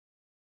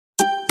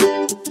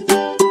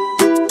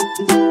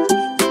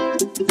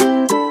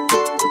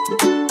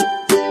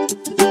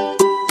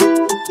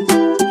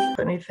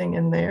anything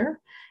in there.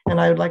 And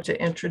I would like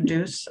to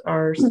introduce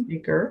our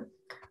speaker,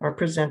 our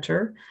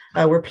presenter.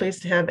 We're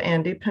pleased to have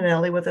Andy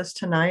Pinelli with us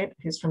tonight.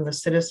 He's from the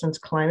Citizens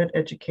Climate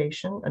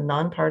Education, a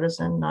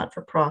nonpartisan,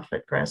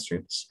 not-for-profit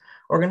grassroots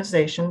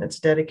organization that's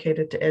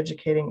dedicated to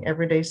educating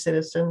everyday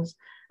citizens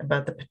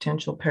about the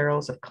potential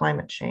perils of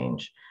climate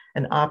change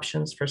and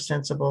options for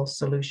sensible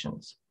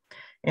solutions.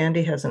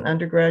 Andy has an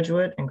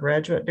undergraduate and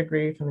graduate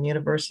degree from the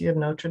University of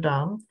Notre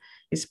Dame.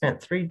 He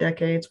spent 3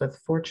 decades with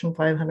Fortune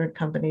 500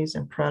 companies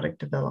in product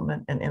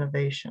development and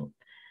innovation.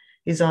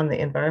 He's on the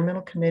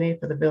environmental committee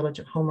for the village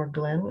of Homer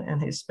Glen,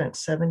 and he's spent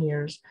 7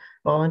 years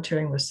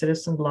volunteering with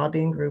citizen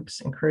lobbying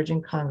groups,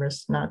 encouraging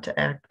Congress to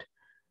act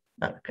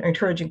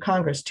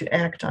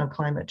on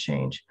climate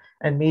change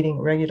and meeting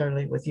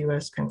regularly with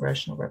U.S.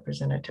 congressional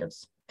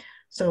representatives.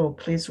 So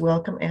please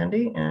welcome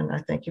Andy, and I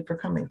thank you for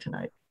coming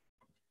tonight.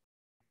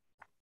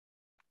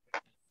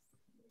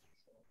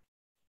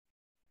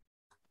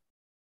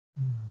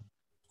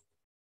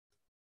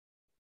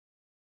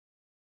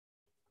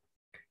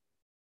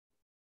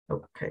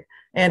 Okay,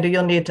 Andy,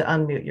 you'll need to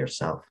unmute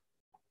yourself.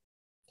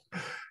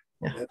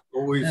 Yeah, that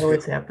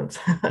always happens.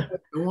 I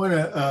want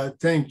to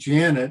thank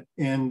Janet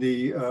and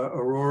the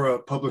Aurora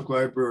Public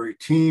Library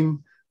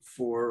team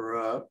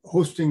for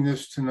hosting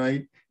this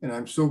tonight, and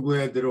I'm so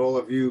glad that all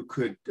of you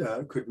could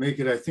make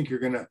it. I think you're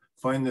going to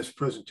find this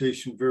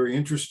presentation very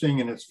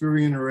interesting, and it's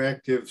very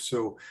interactive,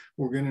 so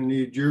we're going to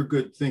need your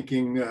good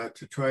thinking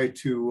to try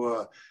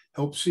to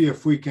help see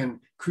if we can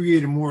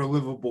create a more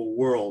livable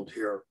world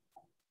here.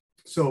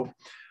 So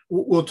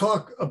we'll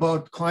talk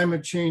about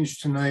climate change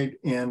tonight,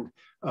 and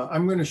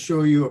I'm going to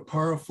show you a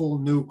powerful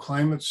new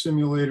climate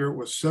simulator. It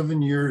was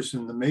 7 years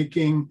in the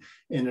making,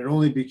 and it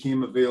only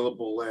became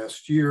available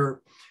last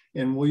year.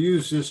 And we'll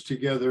use this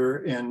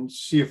together and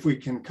see if we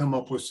can come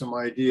up with some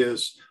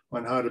ideas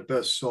on how to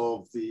best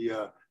solve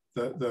the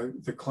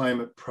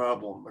climate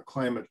problem, the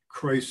climate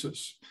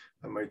crisis,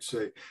 I might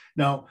say.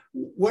 Now,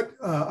 what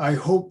I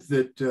hope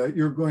that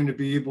you're going to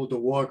be able to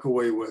walk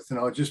away with, and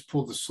I'll just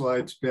pull the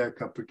slides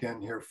back up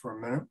again here for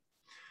a minute.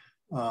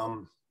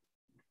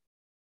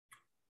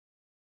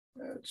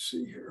 Let's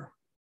see here.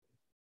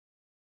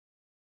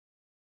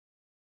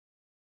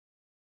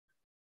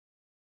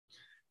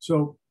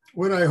 So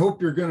what I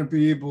hope you're going to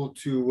be able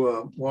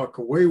to walk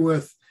away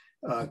with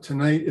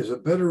tonight is a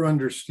better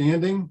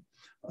understanding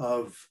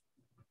of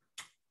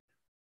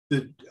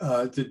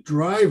the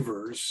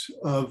drivers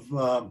of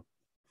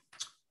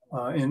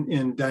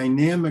and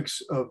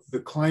dynamics of the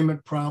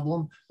climate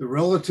problem, the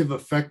relative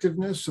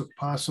effectiveness of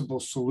possible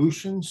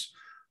solutions,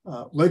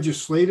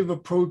 legislative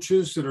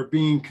approaches that are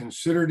being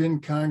considered in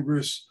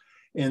Congress,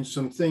 and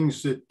some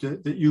things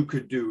that you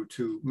could do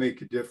to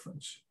make a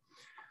difference.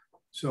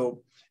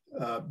 So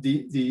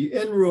the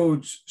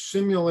En-ROADS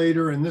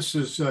simulator, and this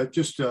is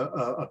just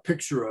a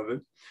picture of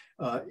it.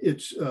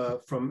 It's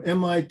from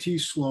MIT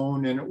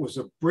Sloan, and it was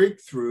a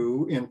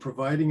breakthrough in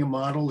providing a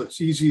model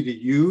that's easy to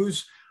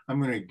use. I'm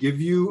going to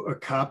give you a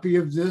copy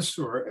of this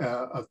or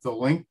of the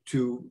link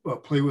to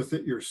play with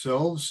it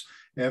yourselves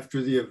after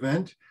the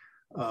event.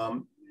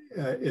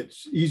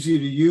 It's easy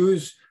to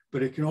use,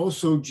 but it can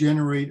also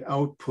generate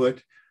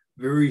output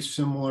very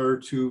similar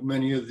to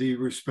many of the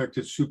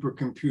respected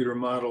supercomputer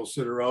models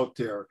that are out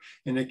there.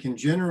 And it can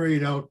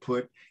generate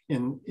output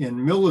in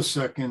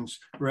milliseconds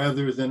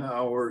rather than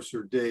hours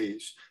or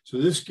days. So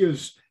this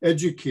gives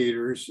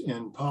educators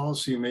and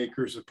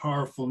policymakers a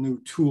powerful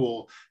new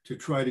tool to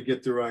try to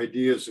get their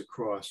ideas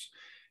across.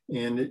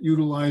 And it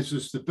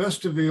utilizes the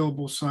best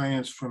available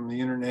science from the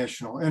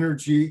International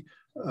Energy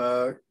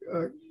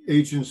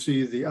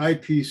Agency, the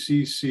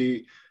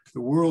IPCC,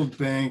 the World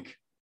Bank,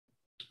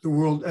 the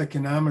World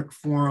Economic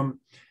Forum,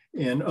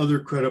 and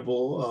other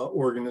credible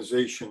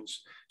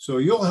organizations. So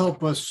you'll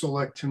help us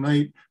select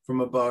tonight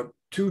from about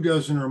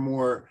 24 or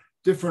more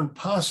different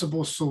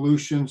possible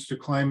solutions to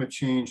climate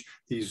change.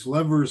 These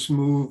levers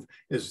move.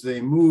 As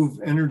they move,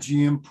 energy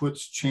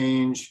inputs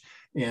change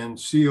and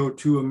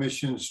CO2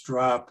 emissions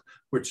drop,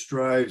 which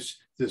drives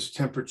this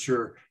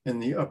temperature in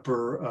the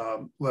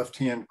upper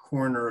left-hand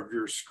corner of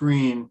your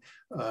screen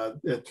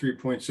at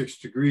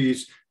 3.6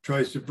 degrees,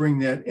 tries to bring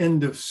that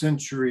end of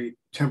century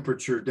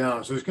temperature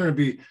down. So it's going to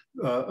be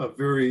a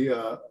very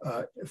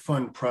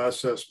fun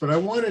process. But I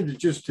wanted to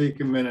just take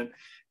a minute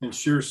and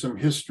share some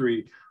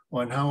history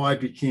on how I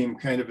became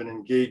kind of an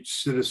engaged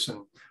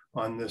citizen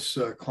on this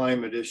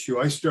climate issue.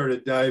 I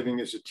started diving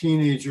as a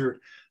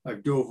teenager.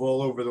 I've dove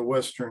all over the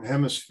Western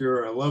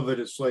Hemisphere. I love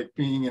it. It's like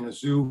being in a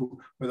zoo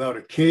without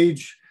a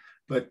cage.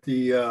 But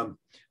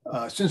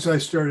since I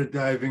started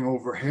diving,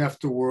 over half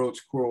the world's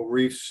coral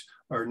reefs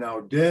are now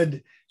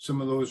dead. Some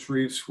of those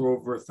reefs were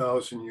over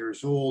 1,000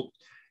 years old.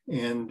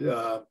 And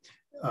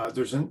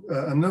there's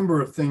a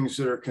number of things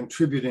that are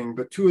contributing,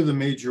 but two of the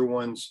major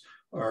ones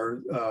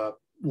are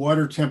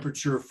water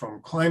temperature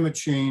from climate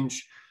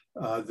change.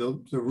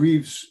 The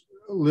reefs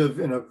live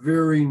in a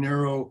very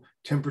narrow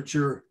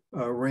temperature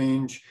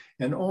range.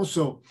 And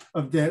also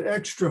of that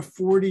extra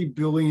 40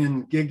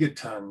 billion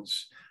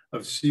gigatons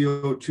of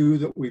CO2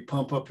 that we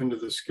pump up into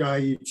the sky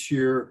each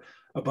year,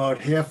 about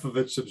half of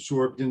it's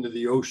absorbed into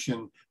the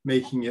ocean,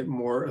 making it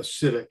more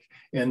acidic,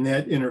 and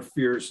that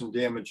interferes and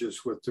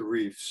damages with the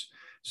reefs.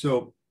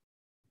 So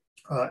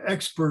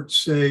experts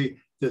say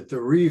that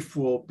the reef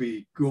will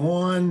be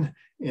gone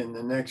in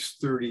the next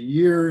 30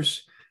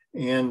 years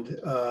and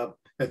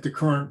at the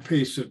current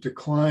pace of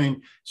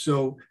decline.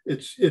 So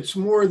it's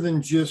more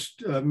than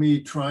just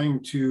me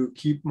trying to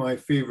keep my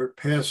favorite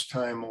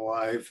pastime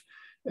alive,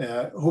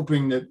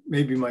 hoping that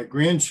maybe my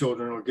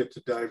grandchildren will get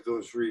to dive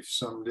those reefs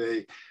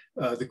someday.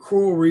 The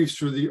coral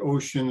reefs are the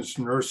ocean's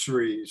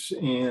nurseries,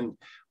 and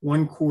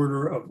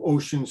 1/4 of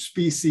ocean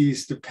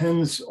species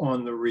depends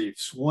on the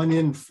reefs, 1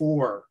 in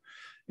 4.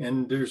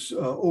 And there's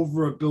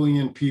over 1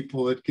 billion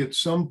people that get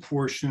some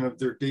portion of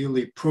their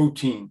daily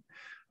protein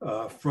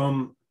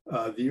from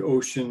the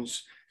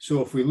oceans.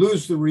 So if we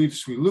lose the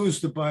reefs, we lose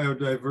the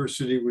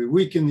biodiversity, we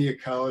weaken the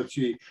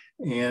ecology,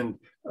 and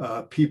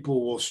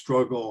people will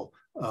struggle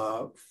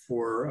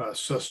for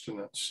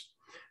sustenance.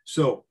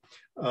 So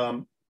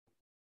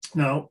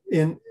now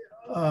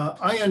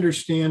I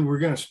understand we're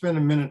going to spend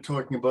a minute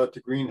talking about the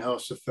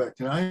greenhouse effect,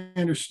 and I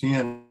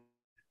understand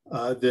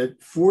that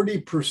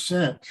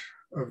 40%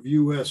 of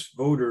US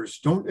voters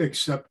don't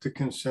accept the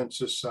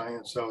consensus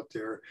science out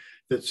there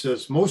that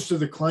says most of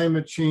the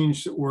climate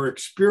change that we're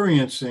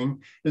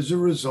experiencing is a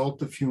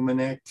result of human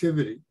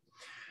activity.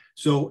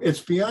 So it's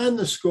beyond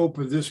the scope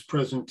of this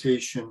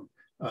presentation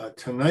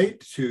tonight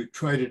to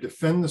try to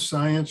defend the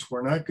science.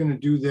 We're not going to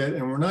do that,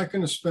 and we're not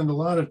going to spend a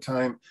lot of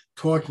time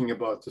talking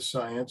about the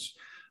science.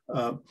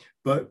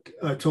 But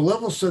to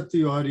level set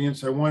the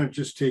audience, I want to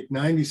just take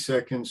 90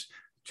 seconds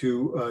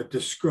to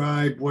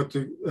describe what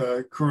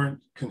the current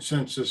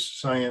consensus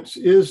science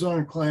is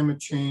on climate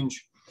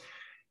change.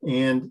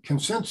 And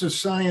consensus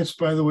science,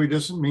 by the way,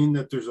 doesn't mean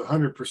that there's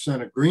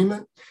 100%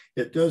 agreement.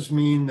 It does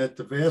mean that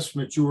the vast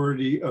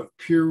majority of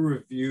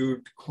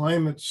peer-reviewed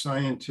climate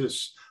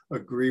scientists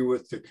agree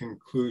with the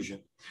conclusion.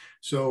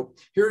 So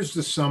here's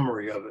the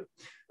summary of it.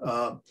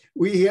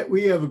 We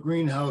have a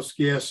greenhouse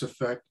gas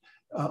effect.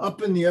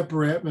 Up in the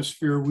upper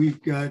atmosphere,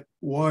 we've got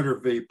water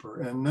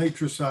vapor and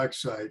nitrous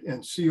oxide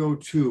and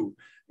CO2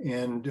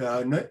 and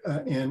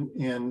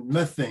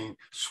methane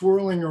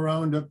swirling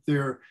around up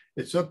there.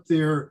 It's up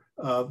there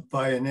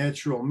by a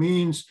natural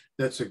means.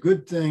 That's a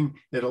good thing.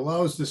 It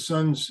allows the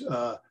sun's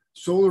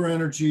solar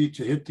energy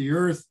to hit the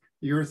earth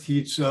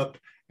heats up,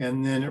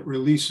 and then it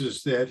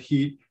releases that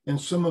heat,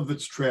 and some of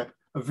it's trapped.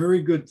 A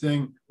very good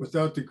thing.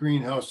 Without the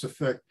greenhouse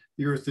effect,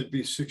 the earth would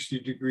be 60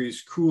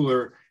 degrees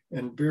cooler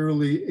and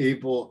barely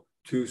able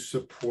to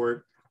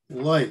support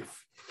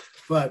life.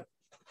 But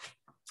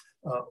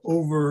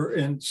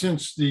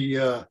since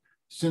the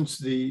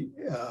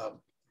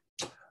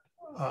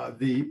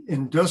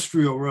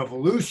Industrial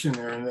Revolution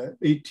there in the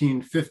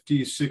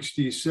 1850s,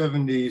 60s,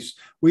 70s,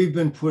 we've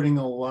been putting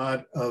a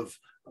lot of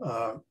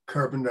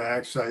carbon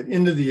dioxide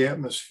into the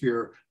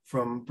atmosphere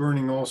from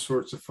burning all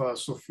sorts of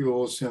fossil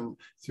fuels and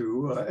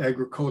through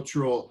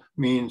agricultural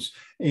means.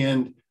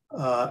 And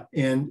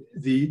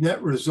the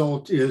net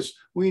result is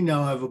we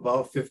now have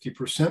about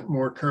 50%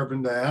 more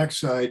carbon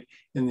dioxide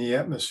in the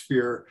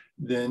atmosphere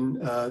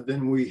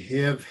than we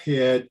have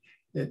had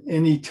at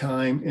any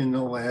time in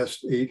the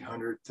last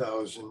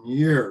 800,000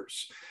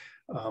 years.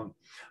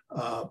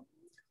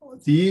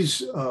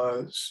 These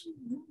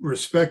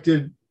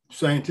respected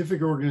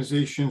scientific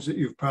organizations that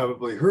you've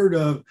probably heard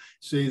of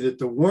say that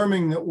the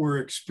warming that we're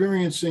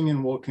experiencing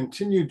and will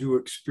continue to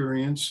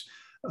experience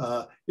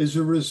is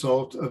a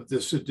result of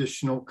this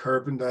additional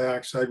carbon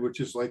dioxide, which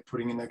is like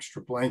putting an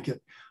extra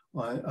blanket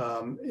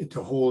on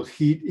to hold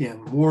heat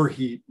in, more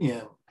heat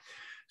in.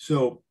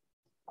 So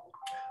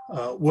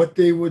what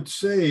they would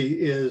say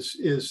is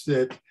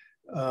that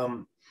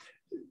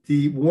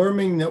the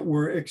warming that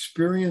we're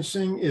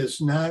experiencing is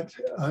not,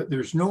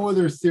 there's no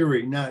other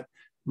theory, not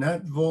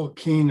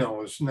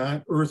volcanoes,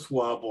 not earth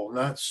wobble,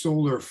 not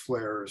solar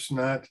flares,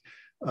 not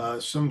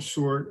some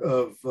sort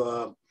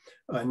of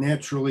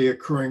naturally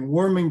occurring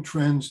warming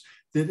trends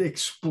that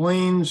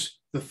explains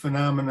the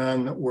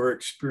phenomenon that we're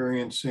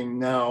experiencing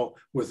now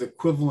with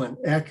equivalent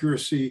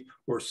accuracy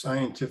or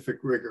scientific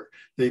rigor.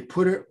 They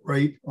put it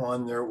right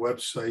on their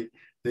website.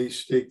 They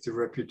stake their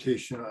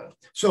reputation on it.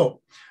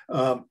 So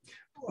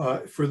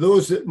for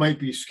those that might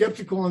be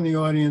skeptical in the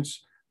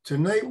audience,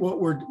 tonight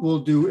what we'll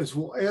do is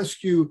we'll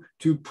ask you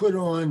to put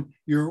on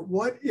your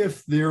what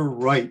if they're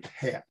right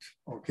hat,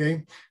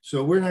 okay?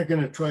 So we're not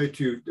going to try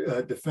to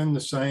defend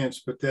the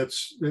science, but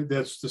that's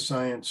the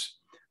science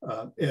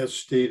as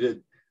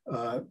stated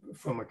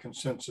from a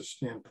consensus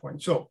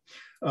standpoint. So,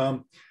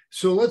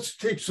 so let's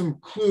take some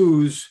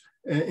clues,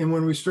 and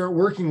when we start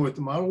working with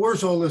the model,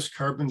 where's all this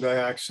carbon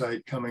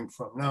dioxide coming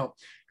from? Now,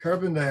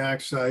 carbon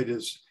dioxide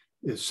is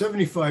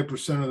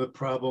 75% of the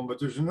problem, but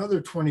there's another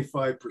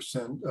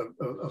 25%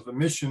 of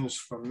emissions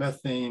from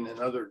methane and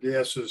other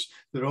gases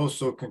that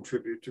also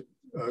contribute to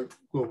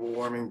global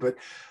warming. But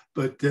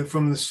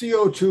from the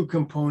CO2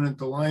 component,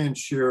 the lion's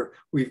share,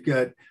 we've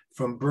got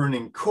from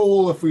burning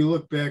coal, if we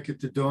look back at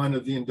the dawn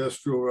of the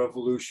Industrial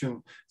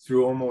Revolution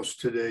through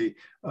almost today,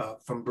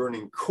 from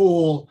burning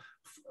coal,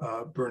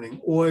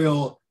 burning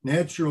oil,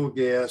 natural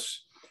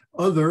gas,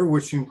 other,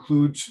 which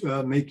includes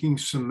making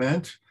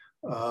cement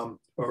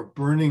or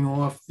burning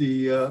off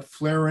the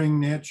flaring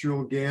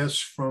natural gas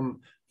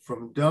from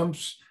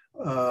dumps.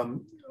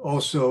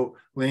 Also,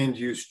 land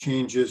use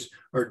changes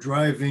are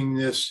driving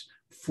this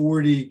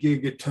 40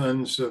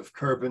 gigatons of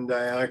carbon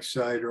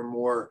dioxide or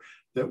more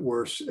that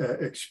we're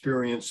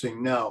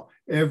experiencing now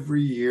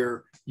every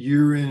year,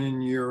 year in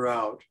and year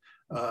out.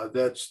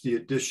 That's the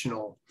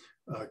additional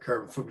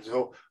carbon footprint.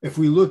 So if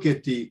we look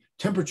at the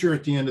temperature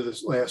at the end of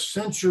this last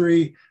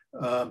century,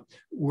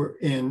 we're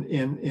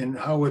in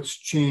how it's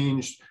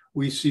changed,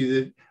 we see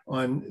that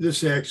on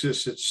this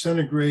axis, it's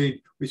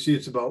centigrade. We see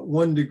it's about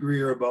 1 degree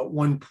or about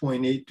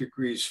 1.8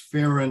 degrees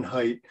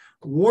Fahrenheit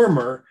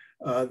warmer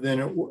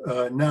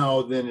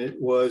now than it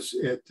was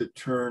at the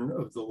turn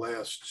of the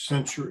last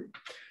century.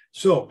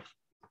 So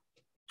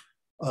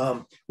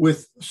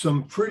with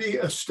some pretty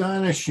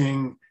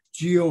astonishing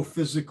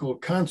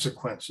geophysical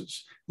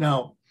consequences.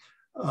 Now,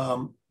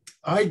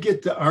 I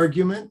get the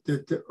argument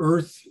that the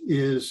Earth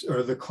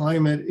or the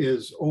climate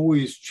is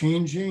always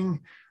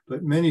changing,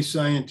 but many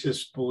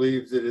scientists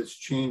believe that it's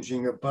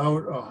changing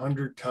about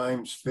 100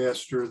 times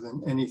faster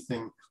than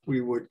anything we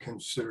would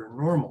consider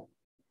normal.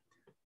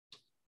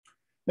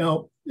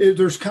 Now,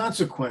 there's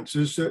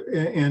consequences,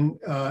 and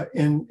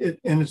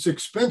it's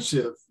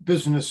expensive,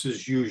 business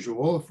as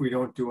usual, if we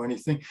don't do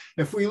anything.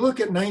 If we look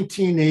at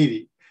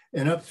 1980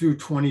 and up through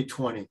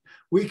 2020,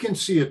 we can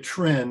see a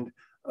trend.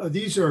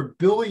 These are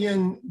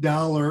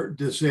billion-dollar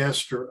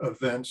disaster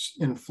events,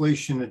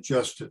 inflation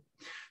adjusted.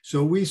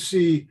 So we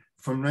see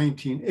from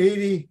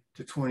 1980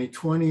 to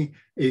 2020,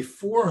 a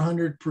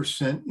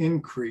 400%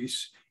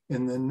 increase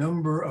in the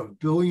number of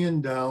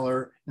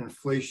billion-dollar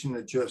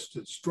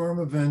inflation-adjusted storm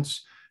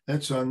events.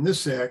 That's on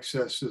this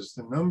axis is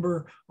the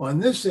number. On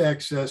this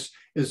axis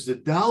is the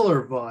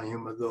dollar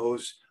volume of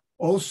those,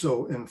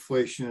 also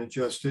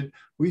inflation-adjusted.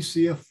 We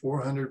see a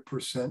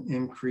 400%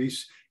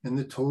 increase in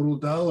the total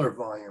dollar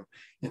volume.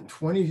 In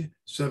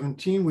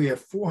 2017, we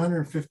have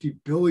 $450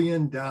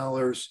 billion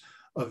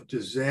of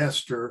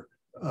disaster.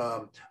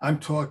 I'm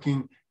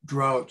talking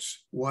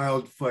droughts,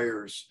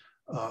 wildfires,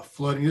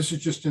 flooding. This is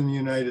just in the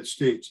United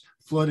States.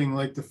 Flooding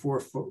like the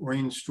 4-foot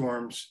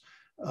rainstorms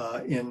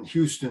in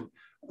Houston.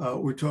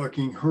 We're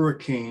talking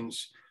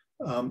hurricanes,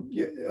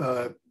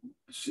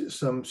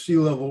 some sea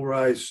level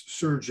rise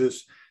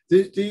surges.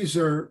 These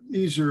are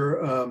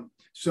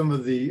some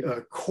of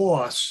the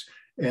costs,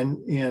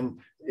 and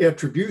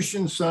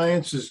attribution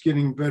science is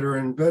getting better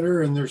and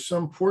better. And there's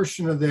some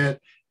portion of that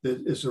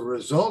is a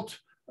result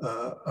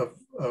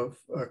of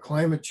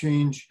climate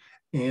change,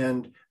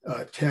 and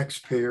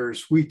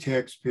we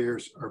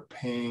taxpayers are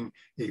paying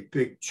a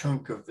big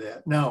chunk of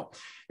that. Now,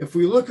 if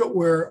we look at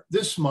where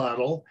this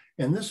model,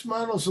 and this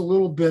model is a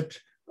little bit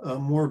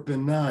more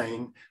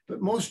benign,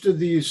 but most of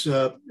these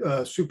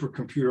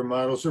supercomputer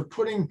models are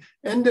putting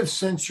end of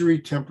century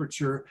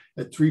temperature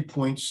at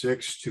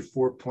 3.6 to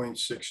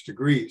 4.6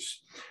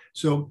 degrees.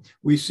 So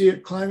we see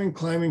it climbing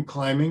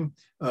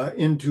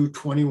into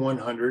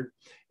 2100.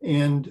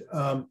 And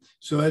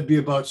so that'd be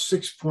about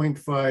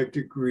 6.5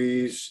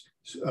 degrees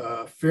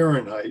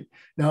Fahrenheit.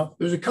 Now,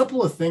 there's a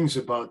couple of things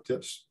about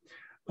this.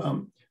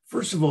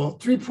 First of all,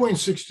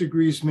 3.6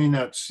 degrees may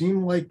not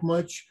seem like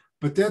much,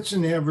 but that's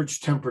an average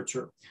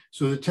temperature.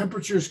 So the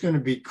temperature is going to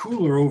be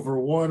cooler over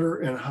water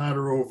and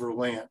hotter over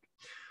land.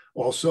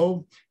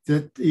 Also,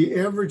 that the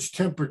average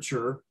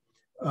temperature,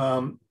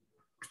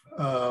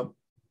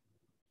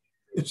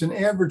 it's an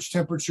average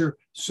temperature,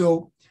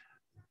 so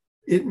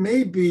it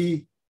may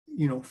be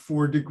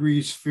 4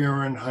 degrees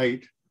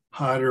Fahrenheit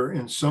hotter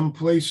in some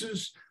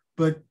places,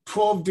 but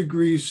 12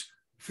 degrees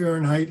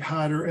Fahrenheit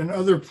hotter in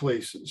other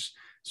places.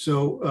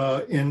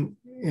 So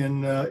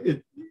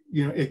it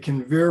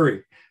can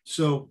vary.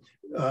 So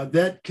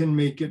that can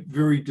make it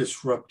very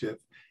disruptive.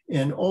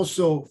 And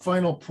also,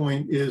 final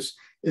point is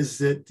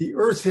that the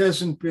Earth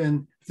hasn't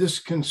been this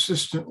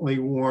consistently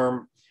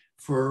warm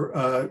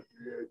for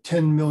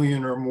 10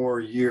 million or more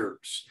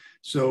years.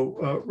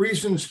 So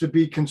reasons to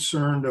be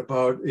concerned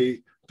about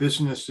a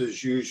business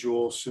as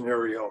usual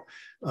scenario.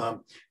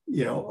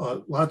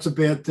 Lots of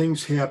bad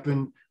things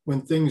happen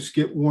when things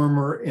get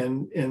warmer,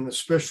 and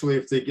especially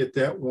if they get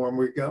that warm,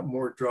 we've got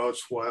more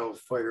droughts,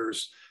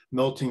 wildfires,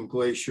 melting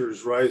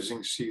glaciers,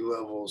 rising sea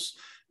levels.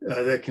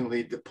 That can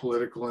lead to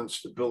political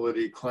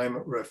instability,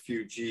 climate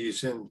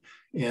refugees, and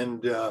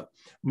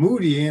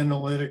Moody's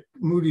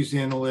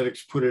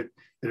Analytics put it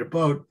at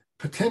about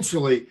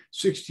potentially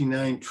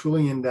 $69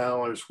 trillion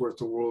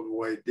worth of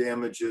worldwide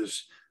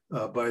damages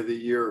by the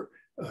year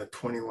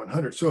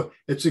 2100. So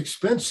it's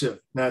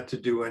expensive not to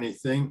do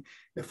anything.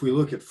 If we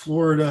look at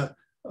Florida,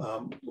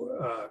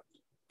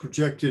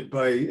 projected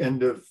by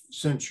end of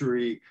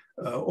century,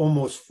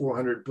 almost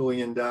 $400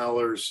 billion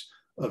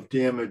of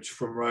damage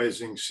from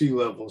rising sea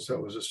levels.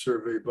 That was a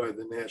survey by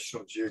the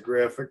National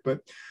Geographic.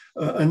 But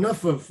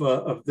enough of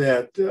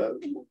that.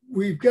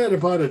 We've got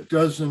about a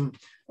dozen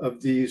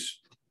of these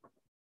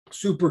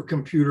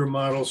supercomputer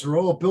models. They're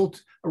all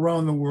built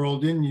around the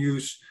world in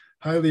use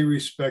highly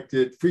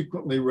respected,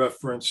 frequently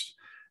referenced,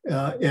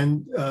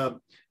 and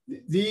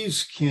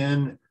these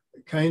can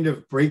kind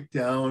of break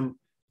down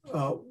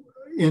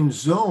in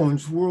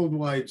zones,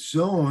 worldwide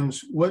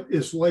zones, what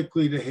is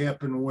likely to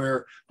happen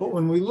where. But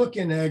when we look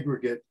in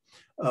aggregate,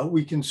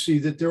 we can see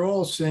that they're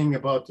all saying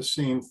about the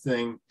same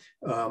thing.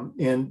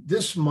 And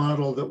this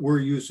model that we're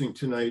using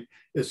tonight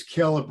is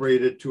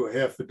calibrated to a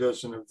half a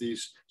dozen of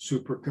these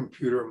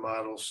supercomputer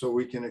models. So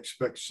we can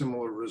expect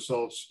similar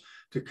results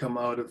to come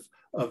out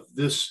of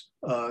this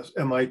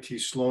MIT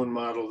Sloan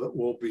model that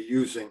we'll be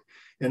using.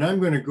 And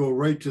I'm going to go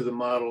right to the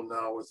model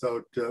now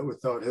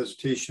without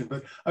hesitation.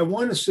 But I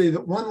want to say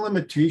that one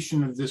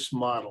limitation of this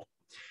model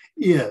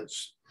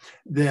is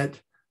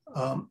that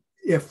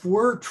if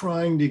we're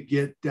trying to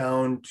get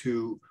down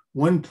to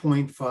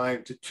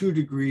 1.5 to 2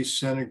 degrees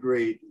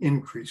centigrade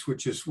increase,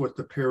 which is what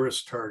the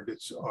Paris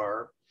targets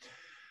are,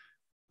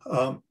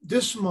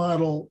 this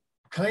model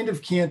kind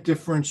of can't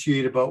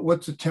differentiate about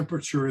what the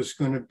temperature is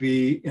going to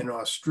be in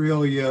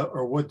Australia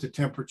or what the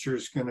temperature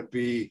is going to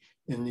be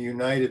in the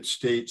United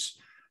States.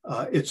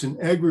 It's an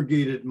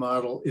aggregated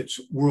model, it's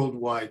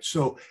worldwide.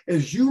 So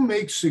as you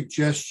make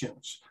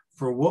suggestions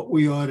for what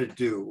we ought to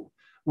do,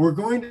 we're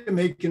going to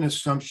make an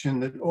assumption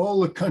that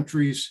all the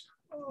countries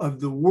of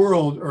the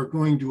world are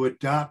going to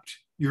adopt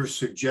your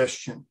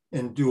suggestion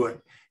and do it.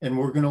 And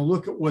we're going to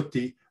look at what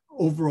the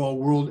overall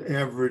world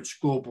average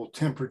global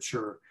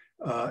temperature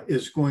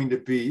is going to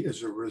be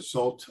as a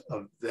result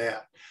of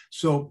that.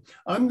 So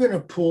I'm going to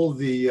pull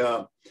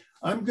the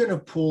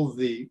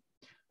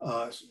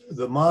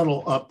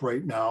model up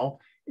right now,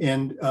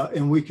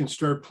 and we can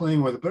start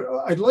playing with it. But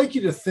I'd like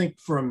you to think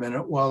for a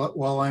minute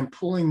while I'm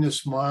pulling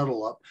this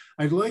model up.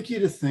 I'd like you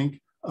to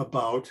think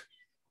about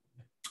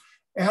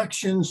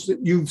actions that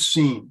you've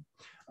seen.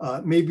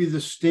 Maybe the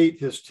state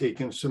has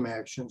taken some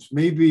actions.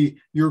 Maybe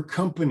your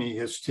company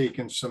has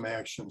taken some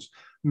actions.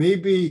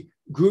 Maybe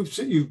groups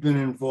that you've been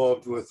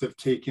involved with have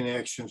taken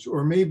actions,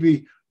 or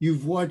maybe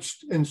you've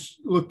watched and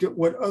looked at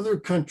what other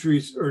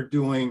countries are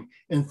doing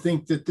and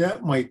think that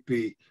that might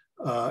be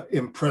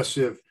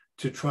impressive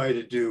to try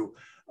to do.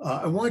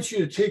 I want you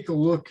to take a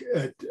look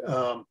at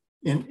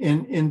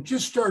and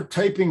just start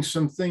typing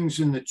some things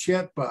in the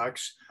chat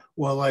box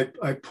while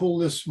I pull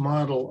this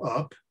model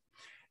up.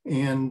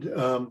 And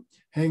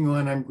hang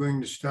on, I'm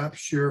going to stop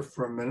share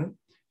for a minute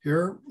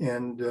here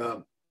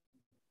and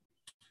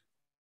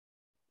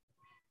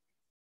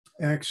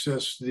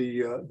access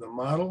the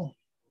model.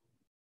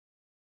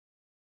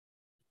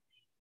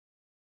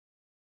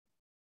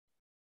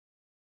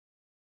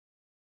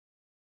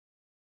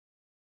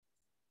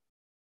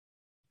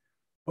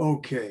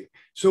 Okay,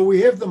 so we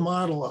have the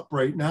model up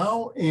right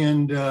now,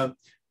 and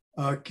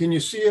can you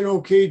see it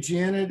okay,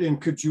 Janet?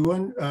 And could you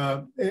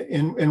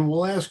and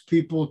we'll ask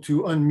people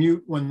to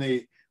unmute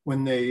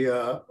when they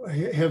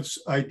have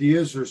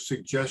ideas or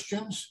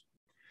suggestions.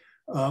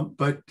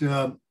 But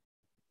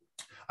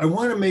I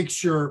want to make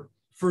sure,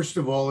 first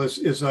of all,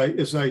 as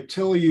I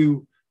tell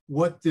you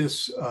what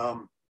this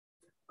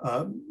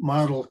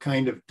model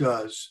kind of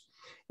does,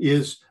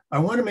 is I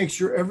want to make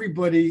sure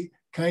everybody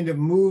kind of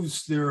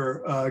moves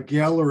their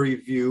gallery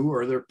view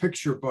or their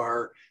picture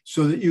bar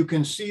so that you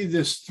can see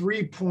this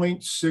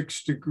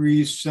 3.6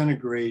 degrees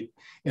centigrade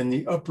in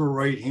the upper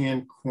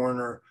right-hand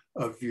corner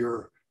of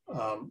your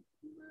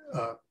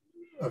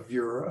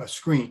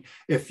screen.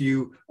 If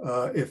you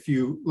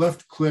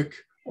left-click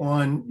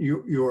on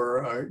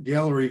your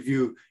gallery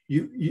view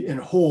and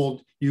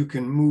hold, you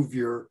can move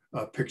your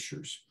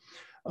pictures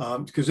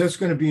because that's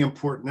going to be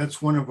important.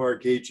 That's one of our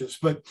gauges.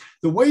 But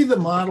the way the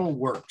model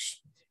works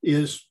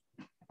is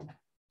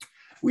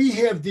we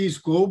have these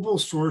global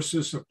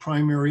sources of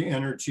primary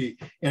energy.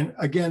 And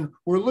again,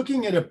 we're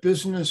looking at a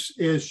business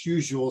as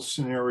usual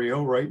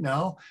scenario right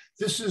now.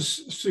 This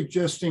is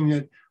suggesting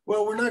that,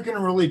 well, we're not going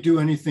to really do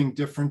anything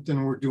different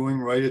than we're doing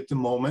right at the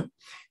moment.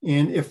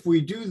 And if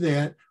we do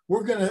that,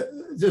 we're going to,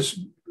 this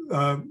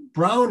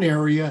brown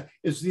area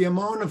is the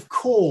amount of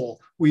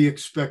coal we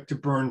expect to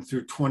burn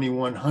through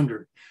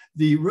 2100.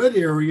 The red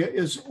area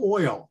is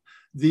oil.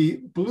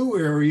 The blue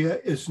area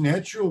is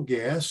natural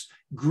gas.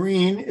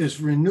 Green is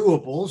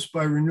renewables.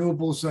 By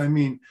renewables, I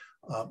mean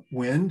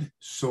wind,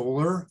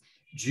 solar,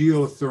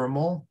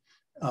 geothermal,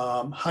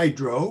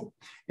 hydro.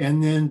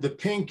 And then the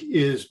pink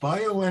is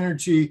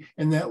bioenergy.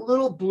 And that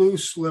little blue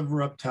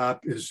sliver up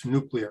top is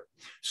nuclear.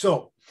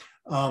 So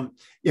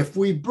if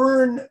we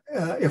burn,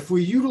 if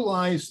we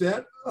utilize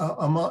that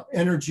amount of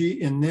energy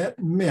in that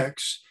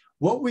mix,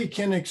 what we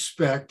can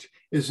expect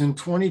is in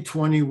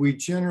 2020, we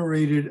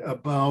generated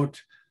about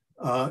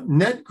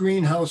net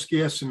greenhouse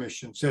gas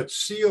emissions,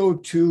 that's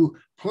CO2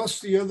 plus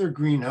the other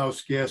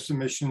greenhouse gas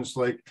emissions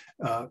like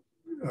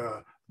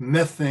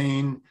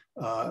methane,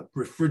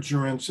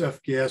 refrigerants,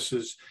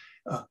 F-gases.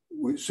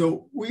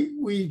 So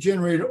we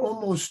generated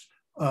almost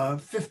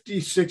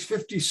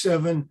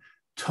 57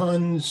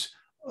 tons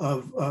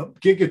of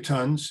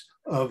gigatons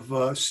of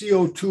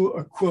CO2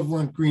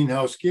 equivalent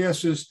greenhouse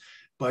gases.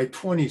 By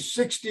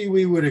 2060,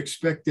 we would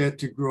expect that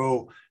to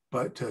grow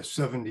to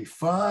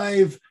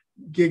 75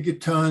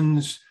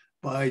 gigatons.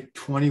 by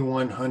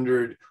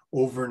 2100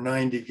 over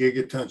 90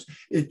 gigatons.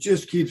 It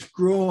just keeps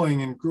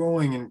growing and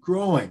growing and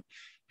growing.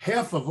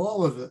 Half of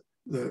all of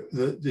the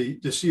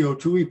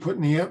CO2 we put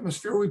in the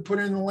atmosphere, we put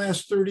in the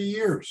last 30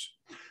 years.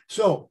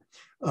 So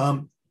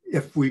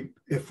if we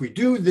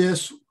do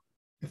this,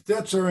 if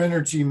that's our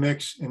energy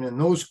mix and in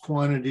those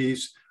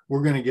quantities,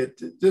 we're going to get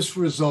this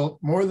result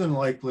more than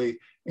likely,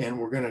 and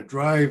we're going to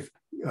drive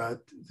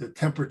the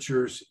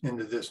temperatures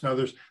into this. Now,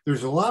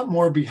 there's a lot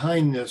more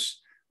behind this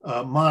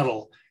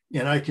model,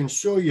 and I can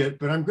show you it,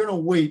 but I'm going to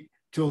wait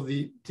till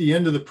the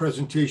end of the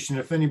presentation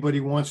if anybody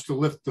wants to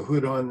lift the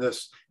hood on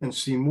this and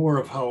see more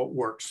of how it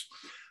works.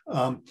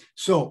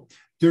 So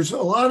there's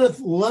a lot of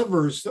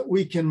levers that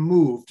we can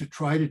move to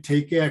try to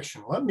take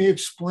action. Let me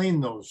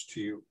explain those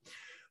to you.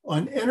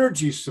 On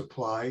energy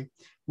supply,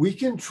 we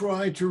can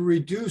try to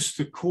reduce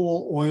the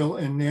coal, oil,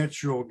 and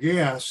natural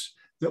gas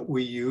that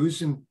we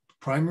use. And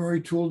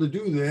primary tool to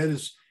do that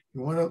is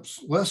you want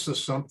less of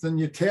something,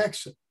 you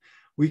tax it.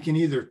 We can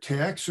either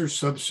tax or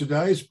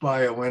subsidize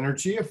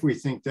bioenergy if we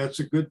think that's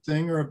a good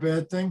thing or a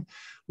bad thing.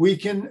 We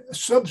can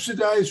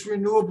subsidize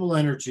renewable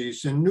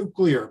energies and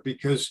nuclear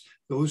because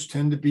those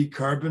tend to be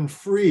carbon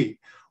free.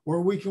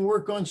 Or we can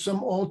work on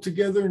some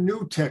altogether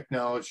new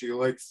technology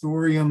like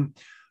thorium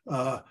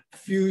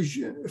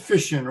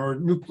fission or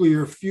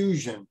nuclear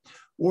fusion.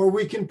 Or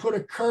we can put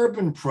a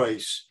carbon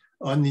price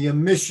on the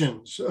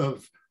emissions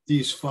of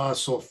these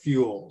fossil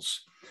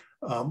fuels.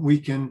 We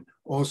can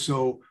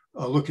also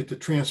look at the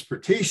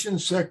transportation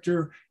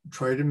sector,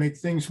 try to make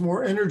things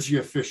more energy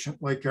efficient,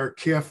 like our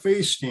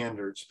CAFE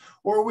standards,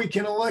 or we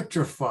can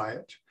electrify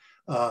it.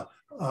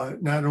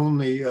 Not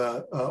only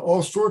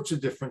all sorts of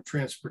different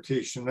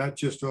transportation, not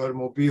just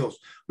automobiles.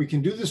 We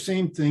can do the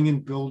same thing in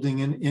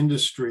building and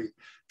industry,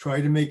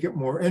 try to make it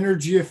more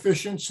energy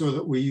efficient so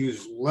that we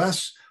use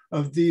less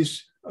of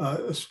these,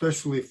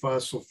 especially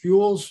fossil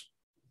fuels,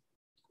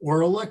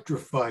 or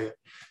electrify it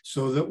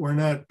so that we're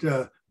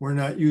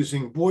not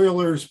using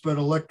boilers, but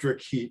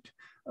electric heat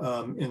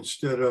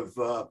instead of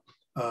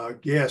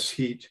gas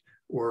heat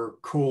or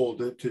coal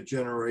to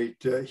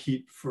generate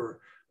heat for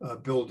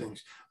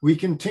buildings. We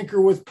can tinker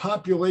with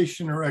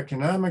population or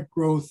economic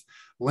growth,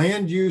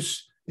 land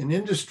use and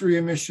industry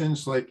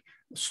emissions like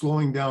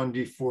slowing down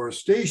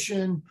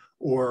deforestation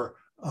or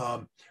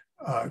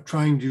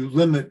trying to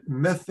limit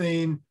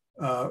methane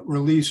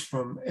release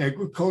from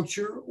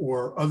agriculture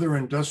or other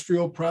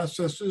industrial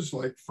processes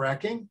like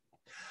fracking.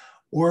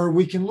 Or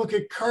we can look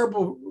at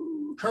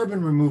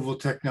carbon removal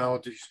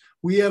technologies.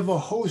 We have a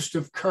host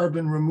of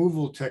carbon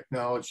removal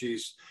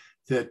technologies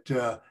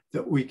that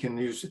we can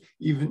use.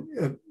 Even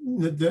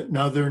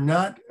now, they're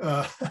not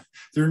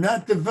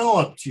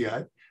developed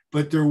yet,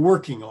 but they're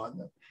working on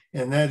them,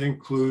 and that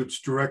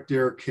includes direct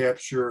air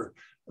capture,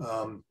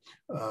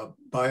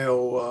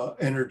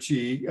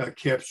 bioenergy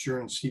capture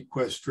and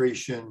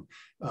sequestration,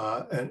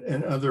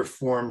 and other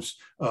forms,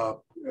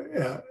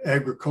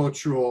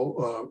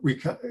 agricultural,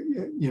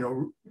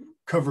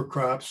 cover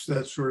crops,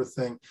 that sort of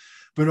thing.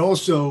 But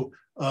also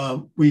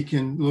we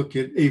can look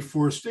at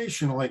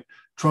afforestation, like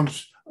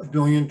Trump's $1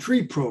 billion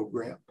tree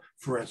program,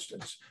 for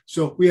instance.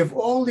 So we have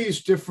all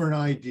these different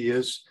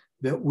ideas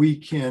that we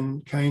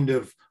can kind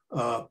of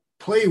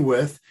play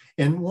with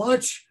and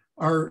watch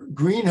our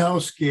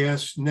greenhouse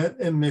gas net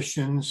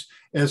emissions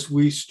as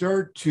we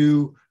start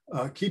to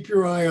keep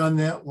your eye on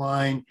that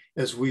line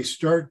as we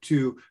start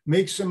to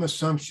make some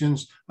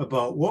assumptions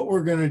about what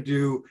we're going to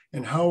do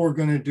and how we're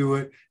going to do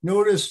it.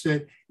 Notice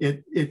that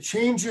it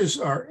changes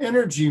our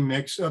energy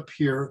mix up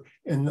here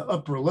in the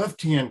upper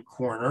left-hand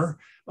corner.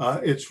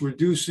 It's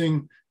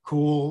reducing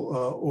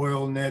coal,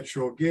 oil,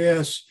 natural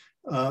gas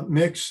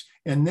mix,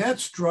 and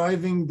that's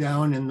driving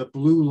down in the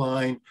blue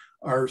line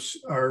our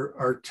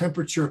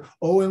temperature.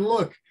 Oh, and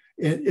look,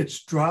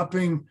 it's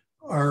dropping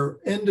our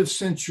end of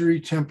century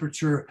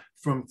temperature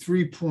from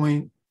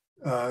 3.6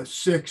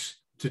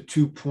 to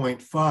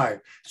 2.5.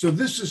 So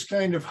this is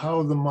kind of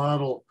how the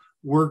model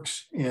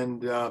works,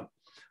 and I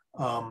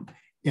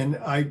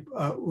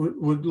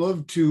would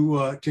love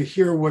to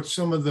hear what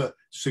some of the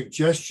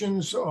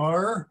suggestions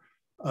are,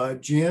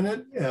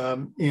 Janet,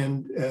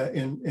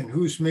 and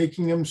who's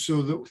making them,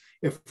 so that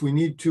if we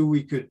need to,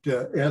 we could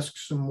ask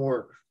some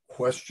more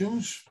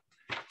questions.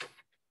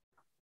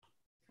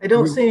 I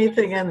don't see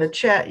anything in the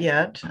chat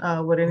yet.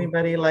 Would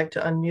anybody like to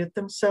unmute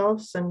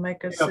themselves and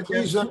make a suggestion?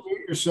 Please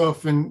unmute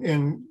yourself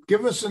and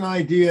give us an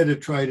idea to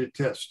try to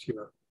test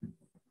here.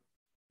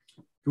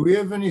 Do we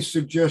have any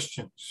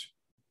suggestions?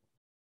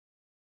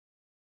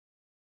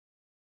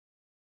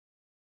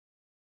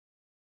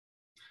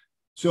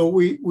 So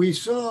we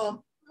saw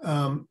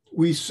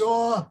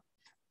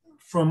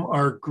from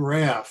our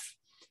graph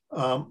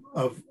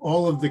of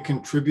all of the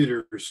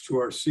contributors to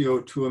our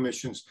CO2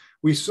 emissions,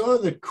 we saw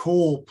that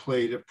coal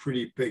played a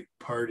pretty big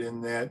part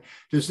in that.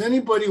 Does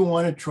anybody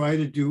want to try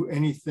to do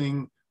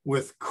anything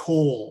with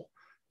coal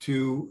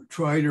to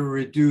try to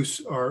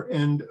reduce our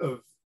end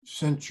of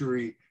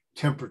century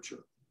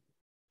temperature?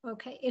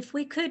 Okay, if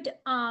we could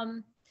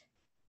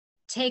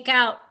take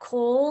out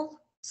coal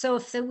So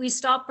if we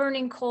stop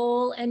burning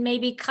coal and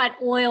maybe cut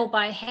oil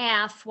by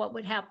half, what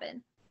would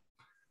happen?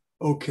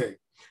 Okay,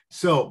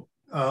 so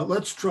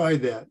let's try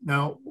that.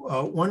 Now,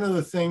 one of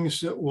the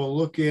things that we'll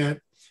look at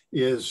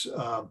is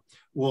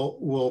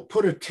we'll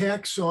put a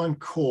tax on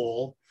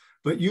coal,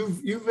 but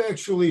you've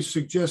actually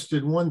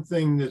suggested one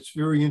thing that's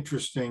very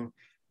interesting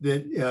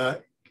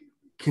that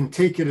can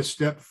take it a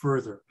step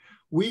further.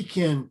 We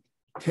can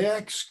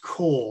tax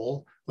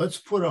coal. Let's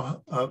put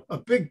a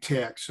big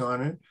tax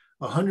on it,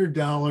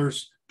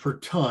 $100 per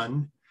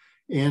ton.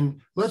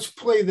 And let's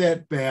play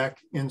that back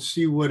and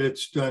see what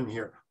it's done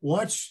here.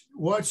 Watch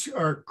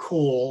our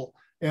coal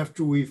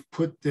after we've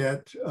put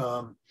that,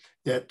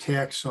 that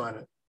tax on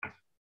it.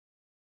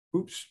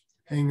 Oops,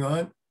 hang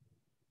on.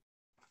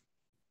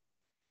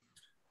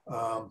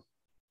 All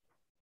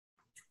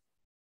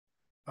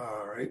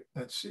right,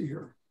 let's see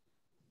here.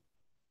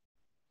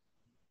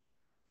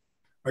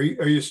 Are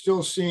you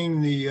still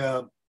seeing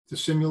the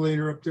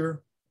simulator up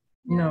there?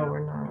 No,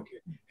 we're not. Okay.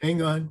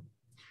 Hang on.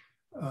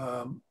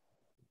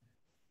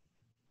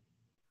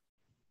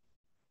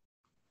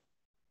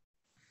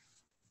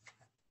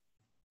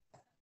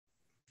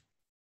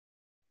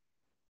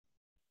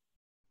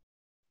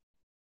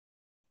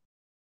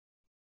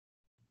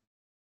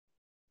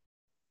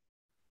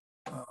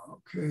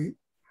 Okay.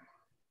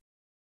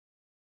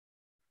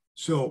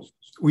 So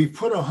we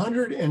put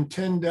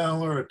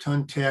 $110 a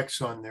ton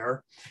tax on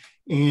there,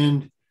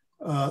 and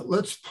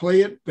let's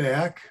play it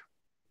back.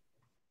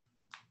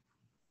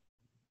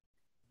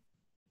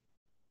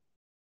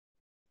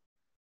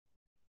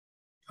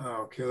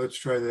 Okay, let's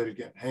try that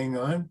again. Hang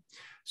on.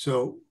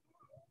 So,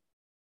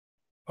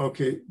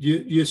 okay,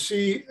 you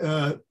see,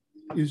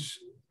 let's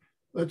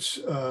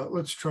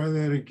try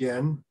that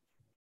again.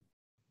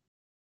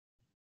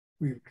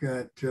 We've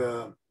got,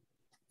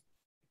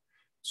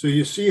 so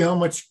you see how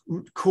much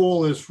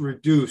coal is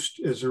reduced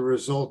as a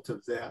result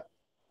of that.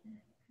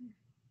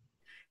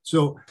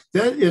 So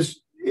that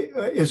is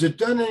it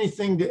done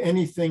anything to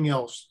anything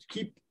else?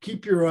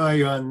 Keep your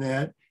eye on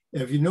that.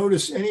 Have you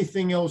noticed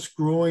anything else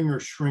growing or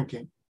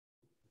shrinking?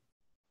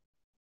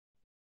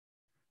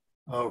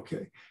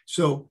 Okay,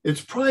 so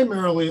it's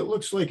primarily, it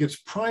looks like it's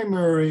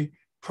primarily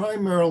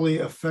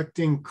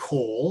affecting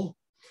coal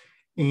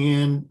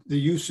and the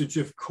usage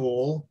of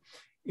coal.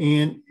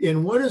 And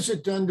what has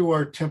it done to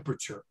our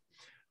temperature?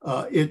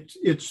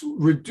 It's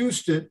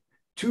reduced it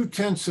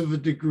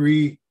 0.2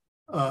 degrees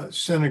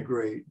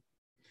centigrade.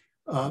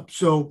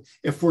 So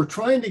if we're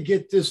trying to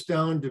get this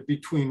down to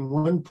between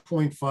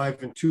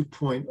 1.5 and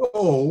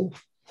 2.0,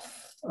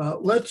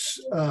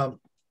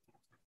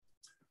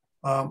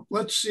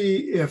 let's see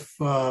if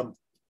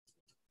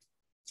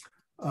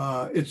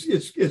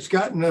it's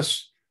gotten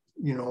us,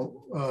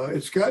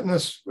 it's gotten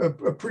us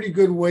a pretty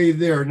good way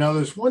there. Now,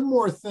 there's one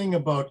more thing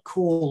about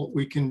coal that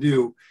we can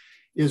do,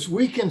 is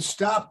we can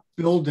stop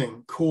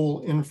building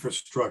coal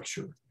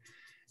infrastructure.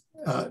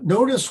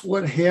 Notice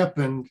what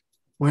happened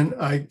when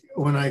I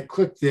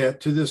clicked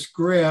that to this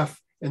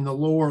graph in the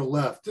lower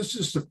left. This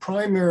is the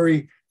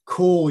primary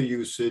coal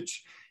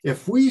usage.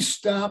 If we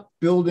stop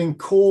building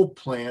coal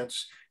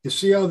plants, you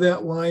see how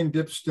that line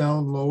dips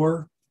down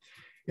lower?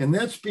 And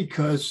that's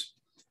because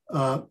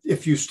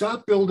if you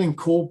stop building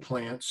coal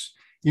plants,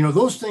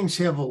 those things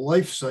have a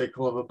life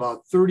cycle of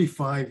about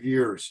 35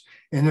 years.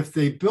 And if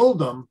they build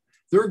them,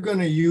 they're going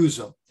to use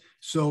them.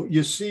 So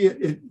you see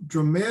it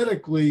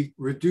dramatically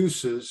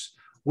reduces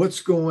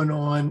what's going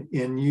on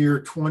in year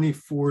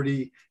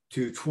 2040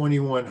 to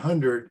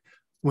 2100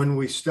 when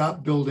we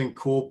stop building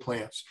coal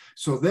plants.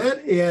 So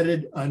that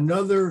added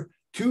another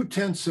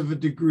 0.2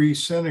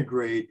 degrees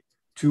centigrade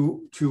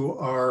to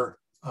our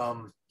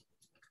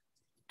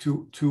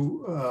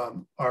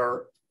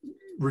our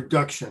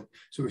reduction.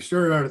 So we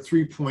started out at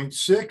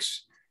 3.6,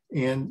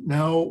 and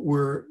now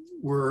we're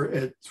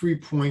at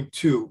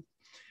 3.2.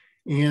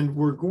 And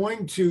we're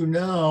going to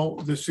now,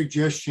 the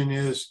suggestion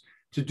is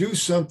to do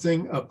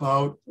something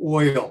about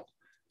oil.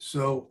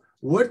 So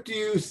what do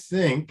you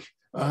think?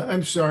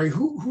 I'm sorry,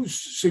 whose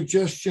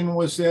suggestion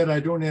was that?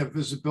 I don't have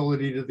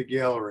visibility to the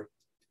gallery.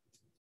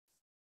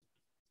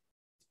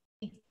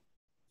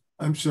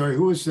 I'm sorry,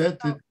 who was that?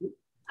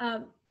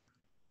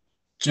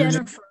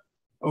 Jennifer.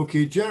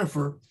 Okay,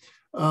 Jennifer.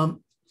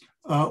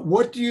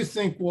 What do you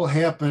think will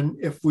happen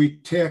if we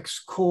tax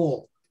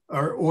coal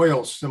or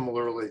oil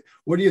similarly?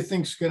 What do you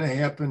think is going to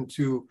happen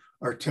to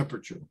our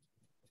temperature?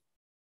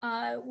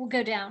 We'll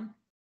go down.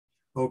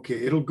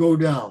 Okay, it'll go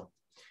down.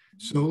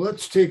 So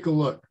let's take a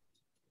look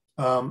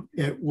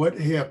at what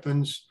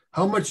happens.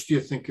 How much do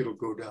you think it'll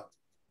go down?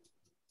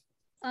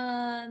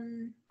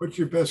 What's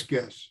your best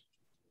guess?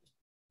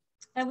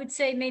 I would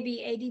say maybe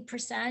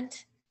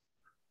 80%.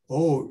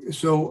 Oh,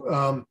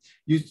 so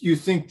you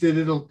think that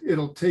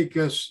it'll take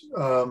us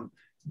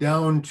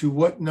down to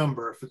what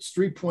number? If it's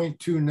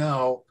 3.2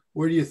 now,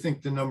 where do you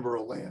think the number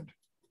will land?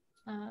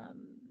 Let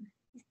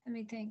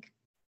me think.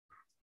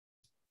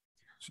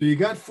 So you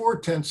got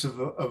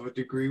 0.4 of a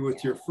degree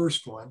with your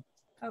first one.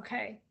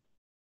 Okay.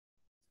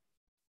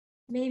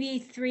 Maybe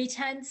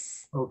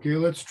 0.3. Okay,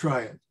 let's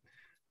try it.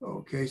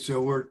 Okay,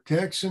 so we're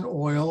taxing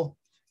oil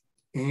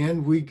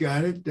and we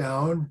got it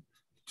down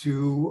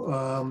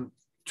to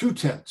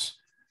 2/10.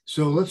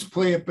 So let's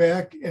play it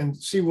back and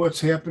see what's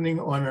happening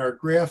on our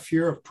graph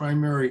here of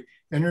primary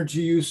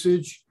energy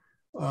usage.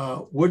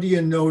 What do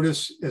you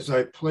notice as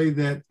I play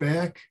that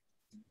back?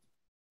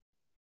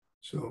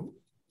 So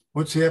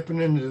what's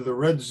happening to the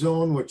red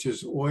zone, which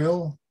is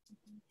oil?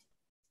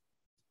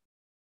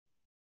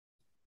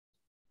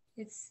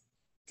 It's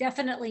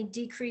definitely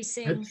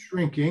decreasing. It's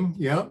shrinking,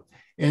 yep.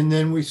 And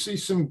then we see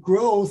some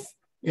growth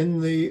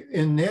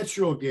in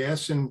natural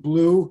gas in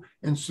blue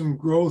and some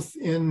growth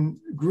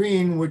in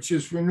green, which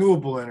is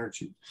renewable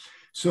energy.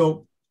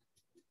 So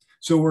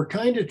we're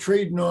kind of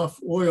trading off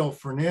oil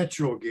for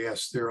natural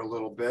gas there a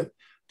little bit.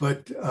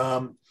 But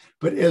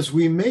as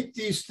we make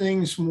these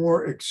things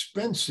more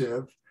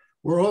expensive,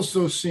 we're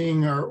also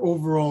seeing our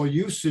overall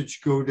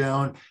usage go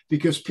down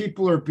because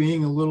people are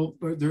being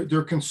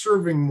they're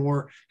conserving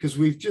more because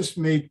we've just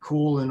made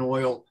coal and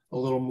oil a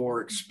little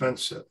more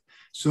expensive.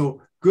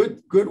 So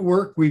good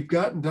work. We've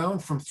gotten down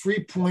from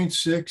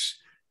 3.6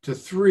 to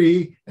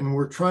 3, and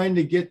we're trying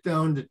to get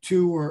down to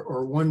 2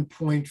 or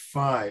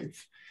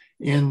 1.5.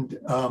 And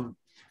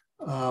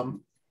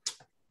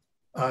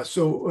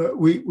so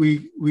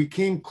we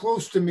came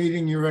close to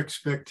meeting your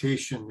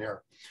expectation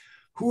there.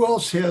 Who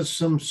else has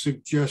some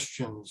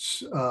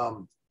suggestions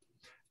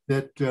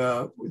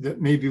that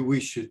maybe we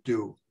should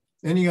do?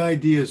 Any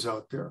ideas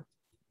out there?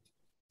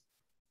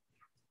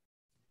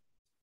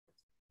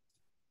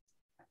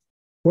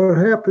 What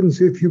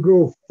happens if you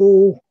go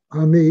full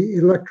on the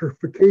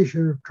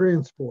electrification of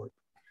transport?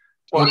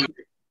 Okay.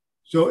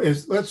 So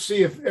let's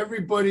see if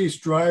everybody's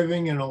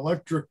driving an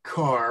electric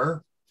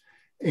car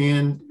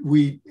and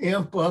we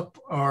amp up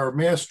our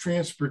mass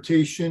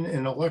transportation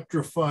and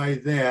electrify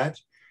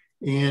that.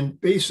 And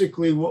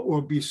basically what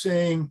we'll be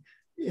saying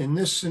in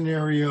this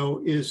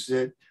scenario is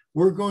that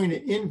we're going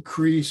to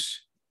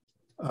increase,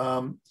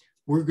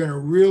 we're going to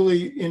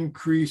really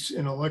increase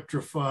and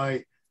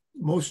electrify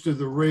most of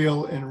the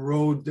rail and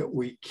road that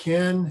we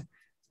can.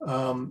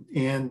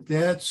 And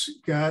that's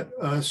got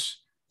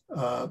us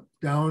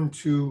down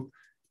to,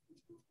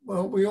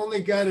 well, we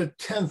only got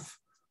 1/10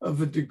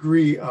 of a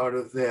degree out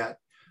of that.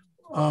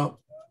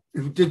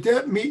 Did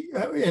that meet,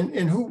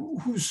 and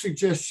whose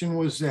suggestion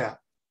was that?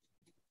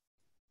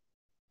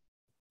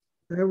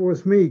 That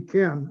was me,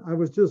 Ken. I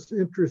was just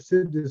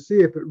interested to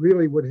see if it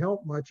really would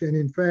help much. And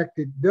in fact,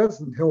 it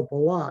doesn't help a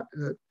lot.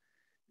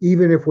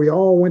 Even if we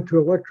all went to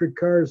electric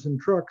cars and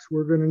trucks,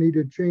 we're going to need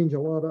to change a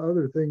lot of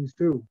other things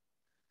too.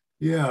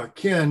 Yeah,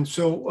 Ken.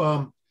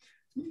 So,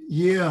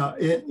 yeah.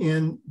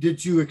 And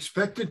did you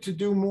expect it to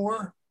do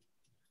more?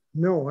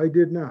 No, I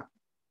did not.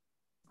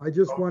 I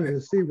just wanted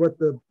to see what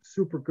the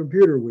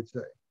supercomputer would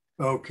say.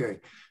 Okay.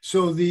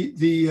 So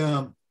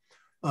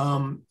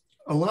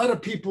a lot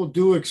of people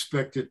do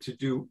expect it to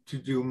do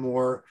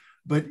more,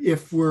 but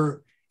if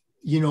we're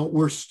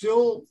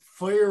still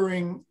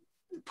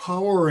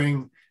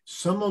powering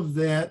some of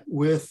that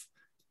with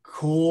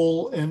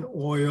coal and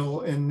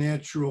oil and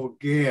natural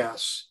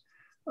gas,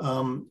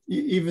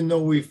 even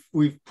though we've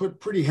put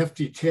pretty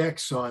hefty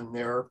tax on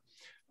there,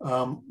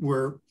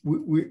 we're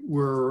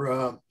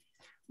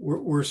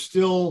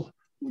still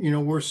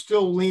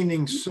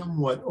leaning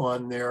somewhat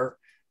on there.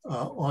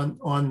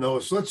 On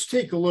those. Let's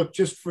take a look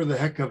just for the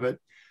heck of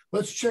it.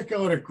 Let's check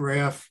out a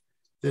graph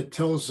that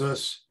tells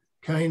us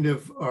kind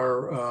of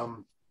our,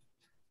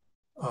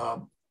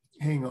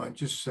 hang on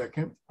just a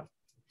second.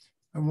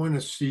 I want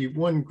to see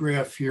one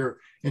graph here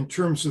in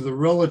terms of the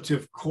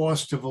relative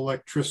cost of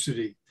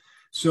electricity.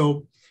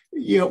 So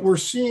yeah, we're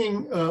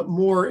seeing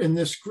more in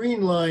this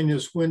green line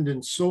is wind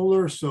and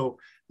solar. So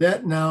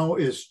that now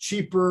is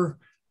cheaper,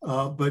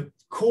 but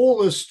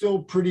coal is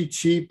still pretty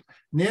cheap.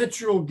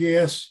 Natural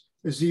gas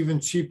is even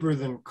cheaper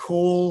than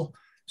coal.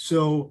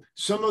 So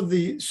some of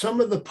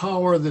the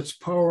power that's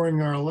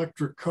powering our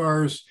electric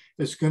cars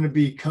is going to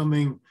be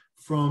coming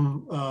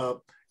from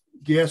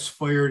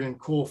gas-fired and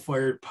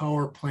coal-fired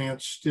power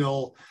plants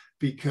still,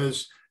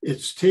 because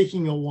it's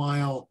taking a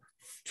while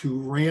to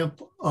ramp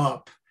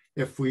up.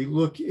 If we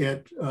look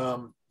at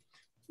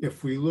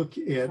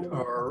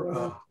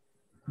our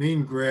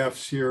main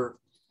graphs here,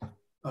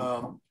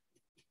 hang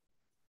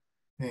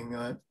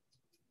on.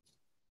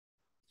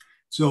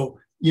 So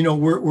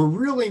we're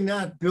really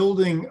not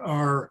building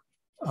our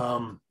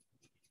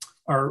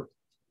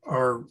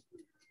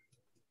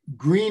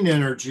green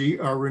energy,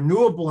 our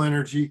renewable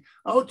energy,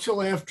 out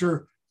till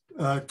after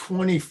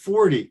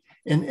 2040.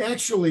 And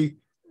actually,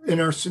 in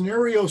our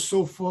scenario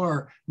so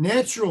far,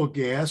 natural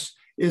gas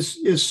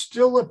is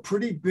still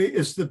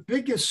is the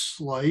biggest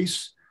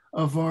slice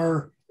of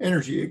our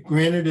energy.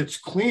 Granted, it's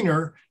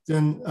cleaner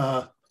than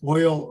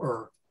oil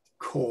or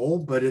coal,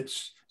 but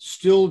it's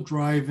still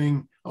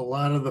driving a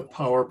lot of the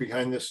power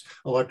behind this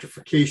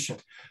electrification.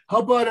 How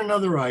about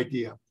another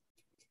idea?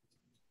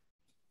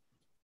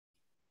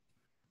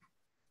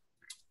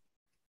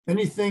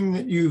 Anything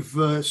that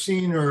you've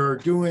seen or are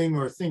doing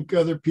or think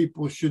other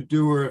people should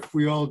do, or if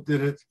we all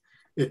did it,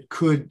 it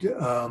could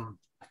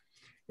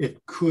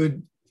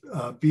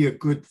be a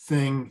good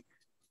thing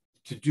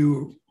to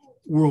do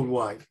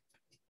worldwide?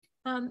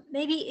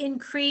 Maybe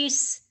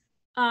increase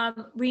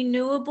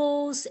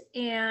renewables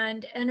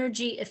and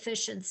energy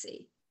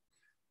efficiency.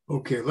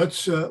 Okay,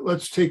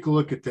 let's take a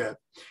look at that.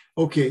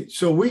 Okay,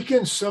 so we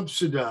can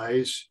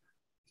subsidize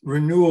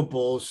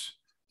renewables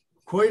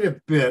quite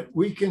a bit.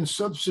 We can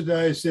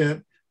subsidize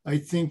that, I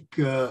think,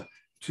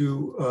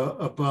 to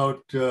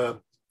about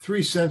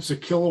 3 cents a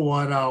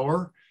kilowatt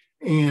hour,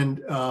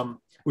 and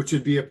which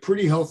would be a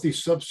pretty healthy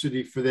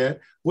subsidy for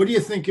that. What do you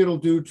think it'll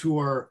do to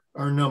our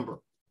number?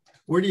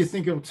 Where do you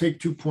think it'll take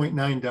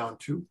 2.9 down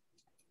to?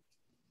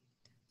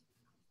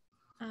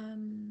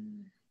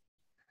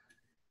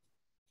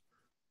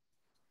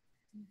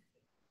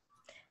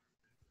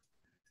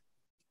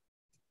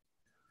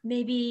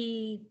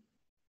 Maybe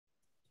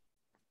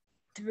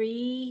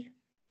three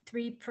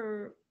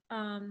per,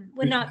 well,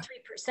 not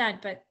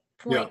 3%, but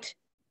point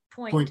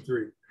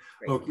 0.3.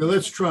 Okay,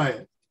 let's try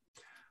it.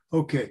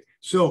 Okay,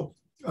 so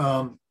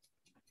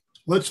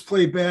let's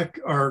play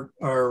back our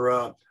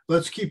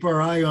let's keep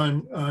our eye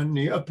on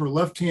the upper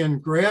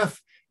left-hand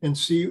graph and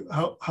see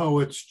how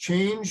it's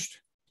changed.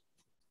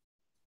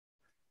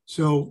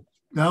 So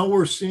now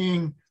we're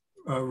seeing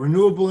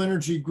renewable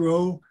energy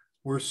grow.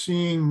 We're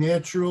seeing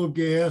natural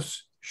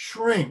gas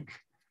shrink.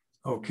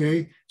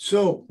 Okay,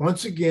 so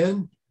once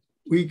again,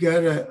 we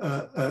got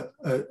a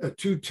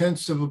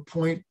 0.2 of a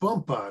point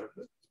bump out of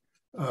it.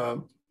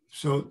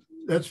 So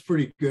that's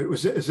pretty good.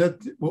 Is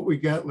that what we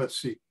got? Let's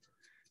see.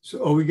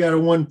 So we got a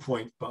 1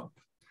 point bump.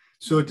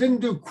 So it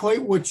didn't do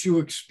quite what you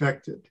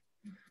expected.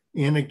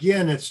 And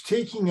again, it's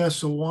taking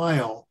us a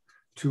while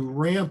to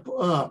ramp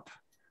up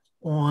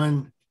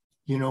on,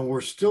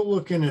 we're still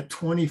looking at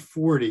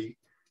 2040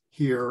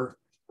 here.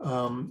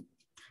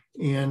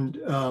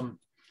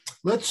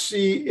 Let's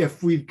see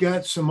if we've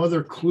got some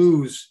other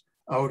clues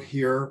out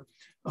here.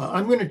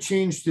 I'm going to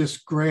change this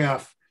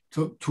graph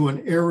to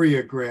an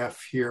area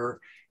graph here.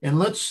 And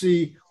let's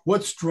see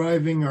what's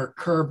driving our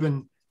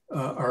carbon,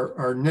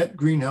 our net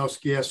greenhouse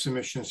gas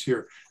emissions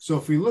here. So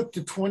if we look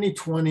to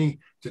 2020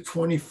 to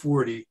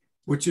 2040,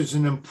 which is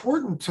an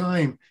important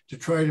time to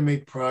try to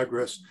make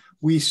progress,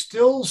 we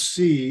still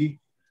see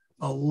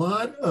a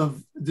lot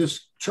of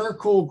this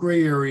charcoal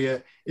gray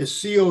area is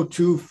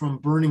CO2 from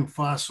burning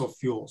fossil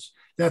fuels.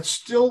 That's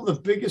still the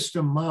biggest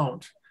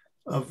amount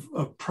of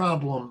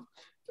problem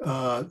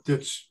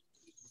that's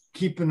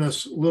keeping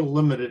us a little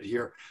limited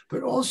here.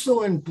 But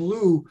also in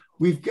blue,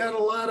 we've got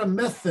a lot of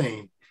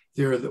methane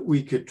there that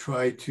we could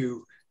try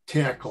to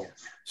tackle.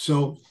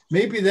 So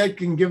maybe that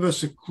can give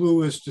us a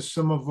clue as to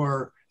some of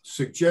our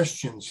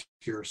suggestions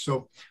here.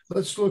 So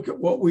let's look at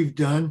what we've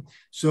done.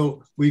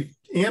 So we've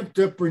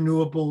amped up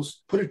renewables,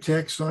 put a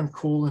tax on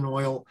coal and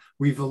oil.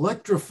 We've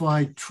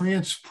electrified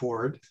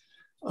transport.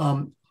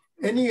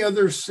 Any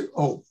others?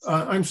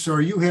 I'm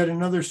sorry, you had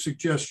another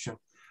suggestion.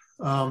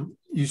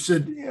 You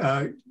said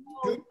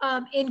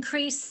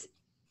increase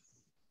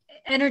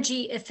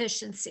energy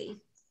efficiency.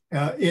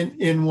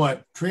 In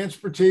what?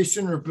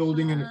 Transportation or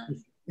building and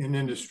in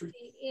industry?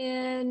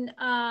 Can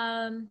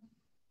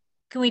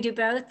we do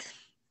both?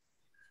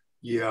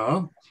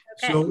 Yeah.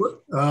 Okay.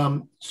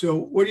 So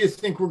what do you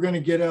think we're going to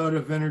get out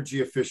of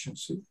energy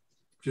efficiency?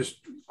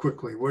 Just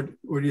quickly, what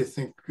do you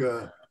think?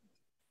 Well,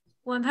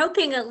 I'm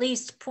hoping at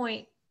least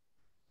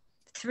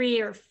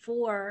 0.3 or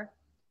 4.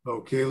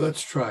 Okay,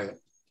 let's try it.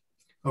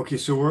 Okay,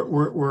 so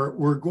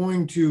we're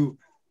going to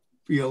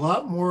be a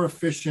lot more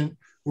efficient.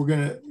 We're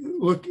going to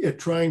look at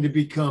trying to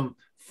become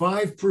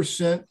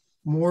 5%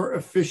 more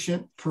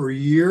efficient per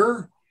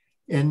year.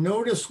 And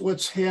notice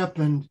what's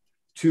happened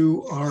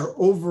to our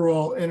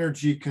overall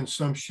energy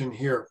consumption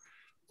here.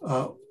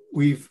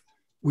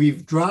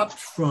 We've dropped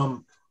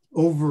from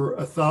over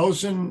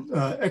 1,000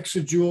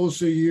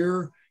 exajoules a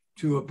year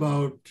to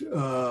about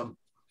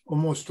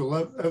almost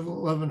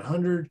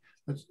 1,100.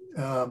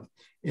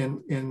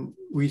 And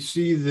we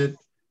see that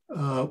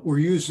we're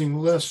using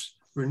less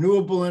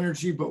renewable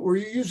energy, but we're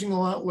using a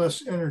lot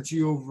less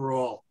energy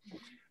overall.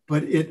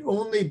 But it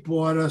only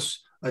bought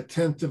us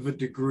 1/10 of a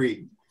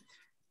degree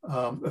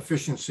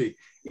efficiency.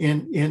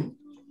 And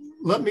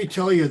let me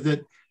tell you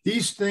that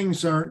these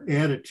things aren't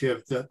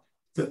additive.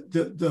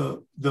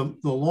 The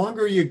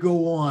longer you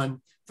go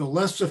on, the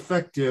less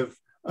effective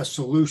a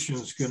solution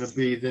is going to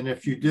be than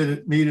if you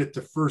made it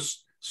the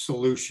first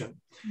solution.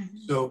 Mm-hmm.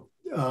 So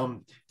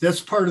that's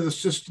part of the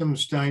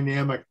systems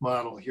dynamic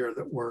model here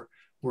that we're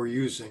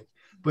using.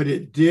 But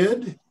it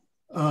did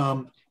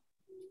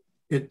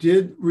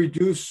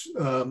reduce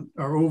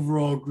our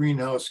overall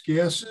greenhouse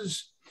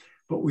gases,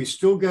 but we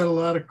still got a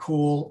lot of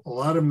coal, a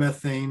lot of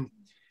methane.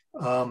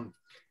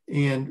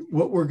 And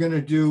what we're going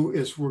to do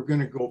is we're going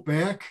to go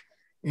back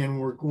and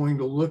we're going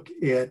to look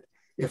at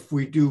if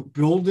we do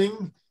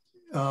building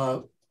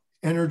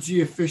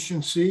energy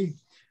efficiency.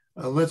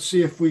 Let's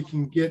see if we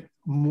can get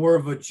more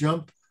of a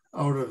jump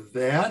out of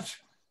that,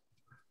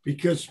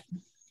 because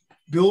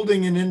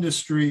building and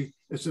industry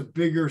is a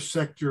bigger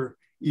sector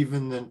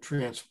even than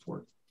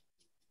transport.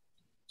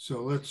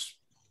 So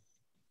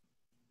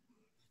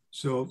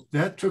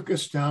that took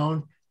us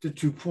down to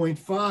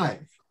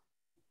 2.5.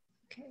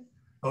 Okay.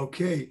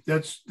 Okay,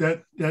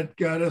 that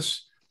got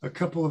us a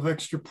couple of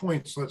extra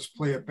points. Let's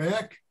play it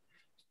back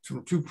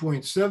from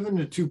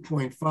 2.7 to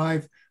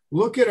 2.5.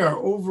 Look at our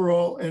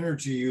overall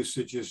energy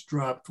usage has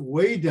dropped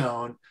way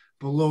down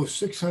below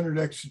 600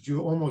 exajoules,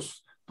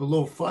 almost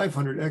below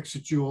 500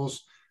 exajoules,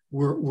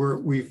 where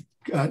we've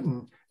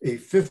gotten a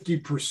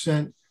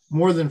 50%,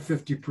 more than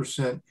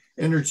 50%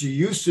 energy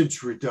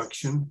usage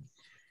reduction.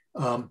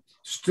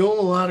 Still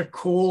a lot of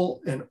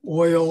coal and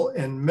oil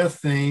and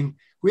methane.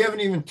 We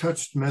haven't even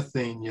touched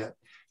methane yet.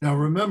 Now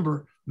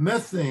remember,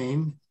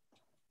 methane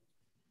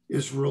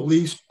is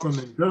released from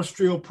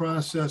industrial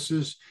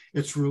processes.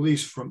 It's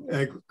released from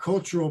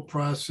agricultural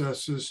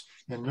processes,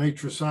 and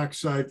nitrous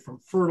oxide from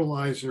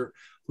fertilizer.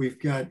 We've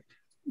got,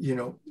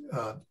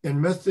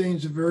 and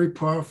methane's a very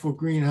powerful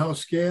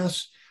greenhouse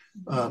gas.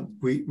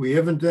 We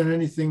haven't done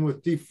anything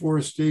with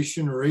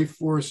deforestation or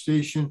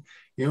afforestation.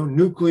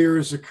 Nuclear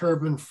is a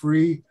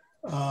carbon-free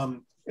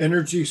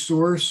energy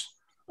source.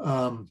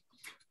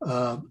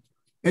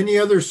 Any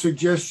other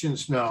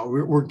suggestions now?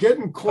 We're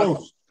getting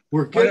close.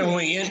 Why don't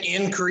we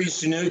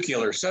increase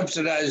nuclear,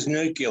 subsidize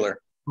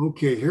nuclear?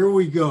 Okay, here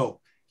we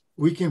go.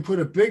 We can put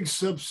a big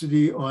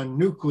subsidy on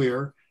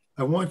nuclear.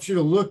 I want you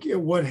to look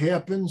at what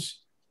happens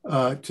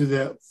to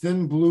that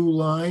thin blue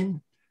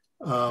line.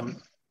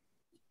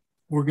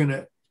 We're going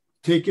to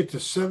take it to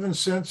 7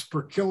 cents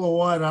per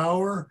kilowatt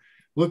hour.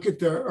 Look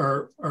at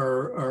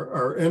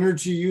our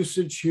energy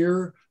usage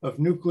here of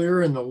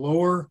nuclear in the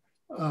lower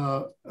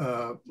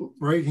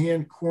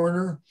right-hand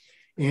corner.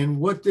 And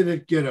what did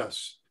it get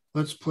us?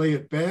 Let's play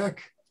it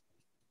back.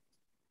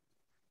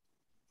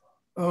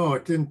 Oh,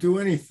 it didn't do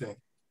anything.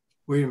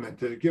 Wait a minute,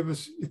 did it give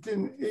us, it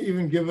didn't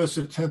even give us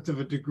 1/10 of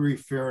a degree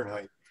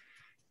Fahrenheit.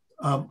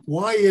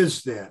 Why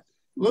is that?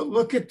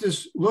 Look at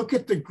this, look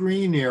at the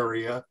green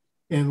area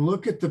and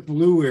look at the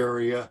blue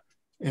area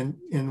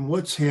and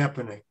what's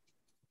happening.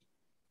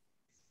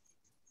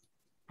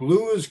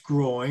 Blue is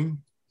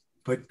growing,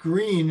 but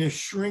green is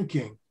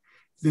shrinking.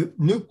 The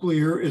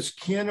nuclear is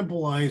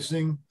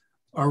cannibalizing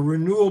our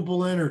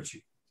renewable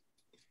energy.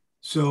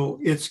 So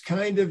it's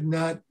kind of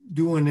not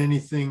doing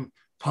anything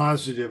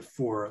positive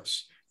for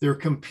us. They're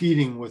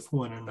competing with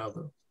one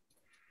another.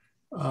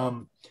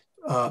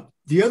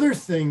 The other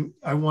thing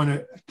I want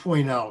to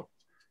point out,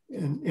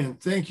 and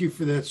thank you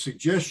for that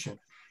suggestion,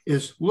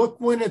 is look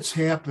when it's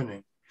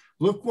happening.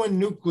 Look when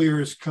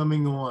nuclear is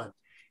coming on.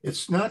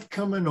 It's not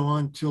coming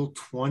on till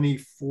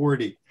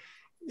 2040.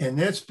 And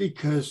that's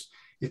because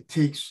it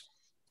takes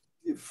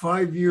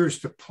 5 years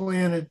to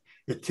plan it.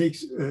 It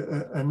takes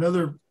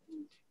another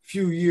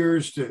few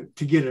years to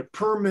get it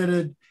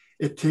permitted.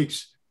 It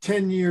takes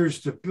 10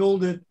 years to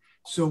build it.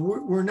 So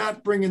we're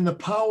not bringing the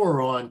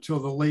power on till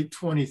the late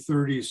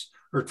 2030s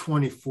or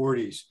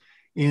 2040s.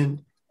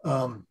 And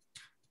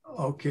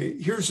okay,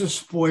 here's a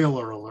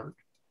spoiler alert.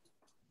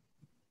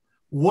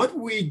 What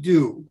we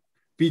do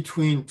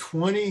between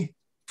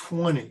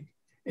 2020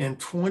 and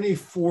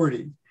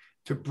 2040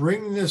 to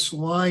bring this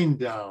line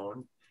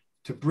down,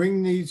 to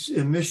bring these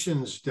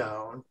emissions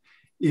down,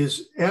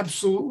 is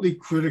absolutely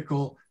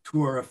critical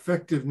to our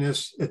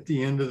effectiveness at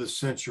the end of the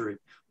century.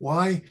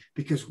 Why?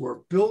 Because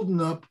we're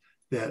building up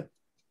that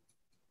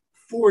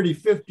 40,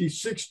 50,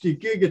 60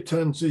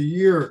 gigatons a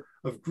year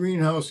of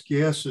greenhouse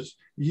gases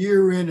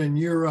year in and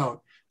year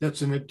out.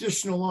 That's an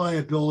additional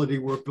liability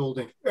we're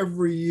building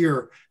every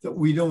year that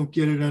we don't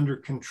get it under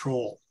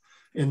control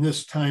in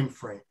this time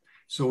frame.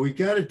 So we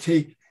got to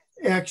take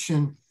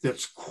action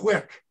that's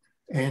quick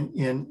and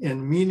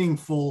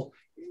meaningful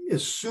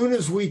as soon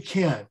as we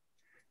can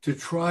to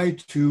try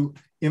to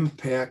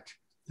impact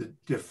the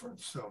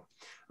difference. So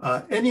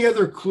any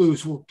other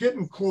clues? We're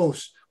getting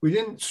close. We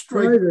didn't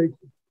strike.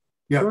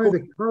 Try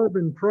the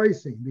carbon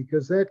pricing,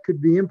 because that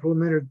could be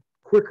implemented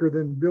quicker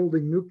than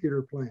building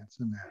nuclear plants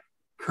in that.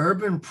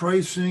 Carbon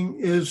pricing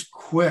is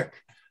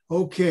quick.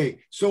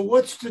 Okay, so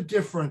what's the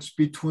difference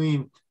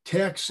between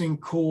taxing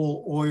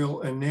coal,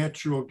 oil, and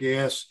natural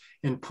gas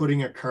and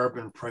putting a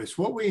carbon price?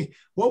 What we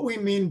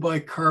mean by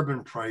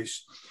carbon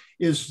price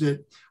is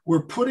that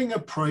we're putting a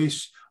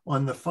price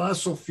on the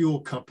fossil fuel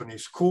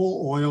companies,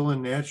 coal, oil,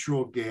 and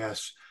natural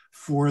gas,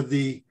 for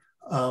the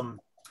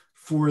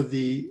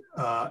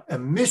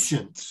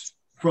emissions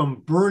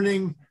from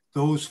burning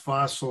those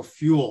fossil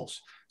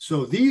fuels.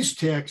 So these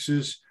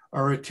taxes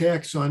are a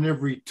tax on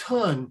every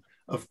ton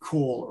of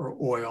coal or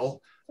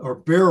oil or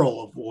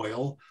barrel of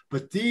oil,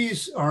 but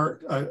these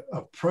are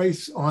a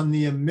price on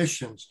the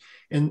emissions.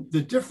 And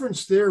the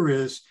difference there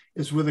is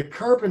with a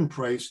carbon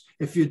price,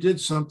 if you did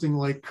something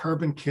like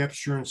carbon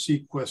capture and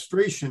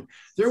sequestration,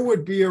 there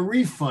would be a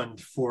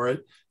refund for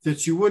it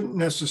that you wouldn't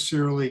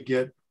necessarily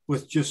get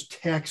with just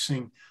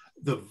taxing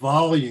the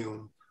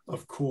volume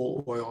of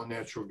coal, oil, and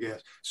natural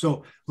gas.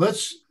 So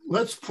let's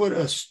put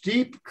a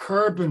steep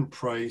carbon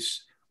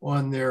price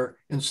on there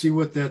and see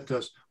what that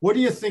does. What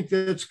do you think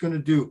that's going to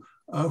do?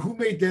 Who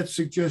made that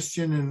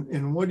suggestion,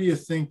 and what do you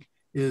think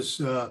is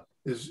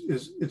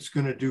it's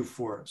going to do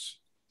for us?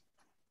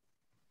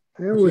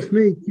 And with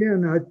me,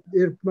 Ken,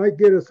 it might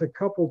get us a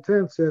couple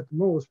tenths at the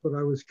most, but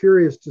I was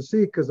curious to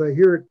see, because I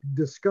hear it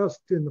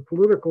discussed in the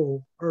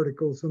political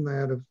articles and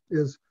that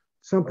is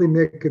something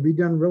that could be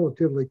done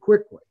relatively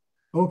quickly.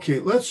 Okay,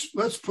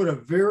 let's put a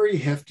very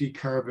hefty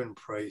carbon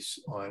price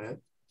on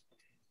it.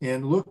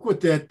 And look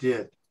what that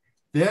did.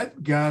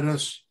 That got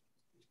us,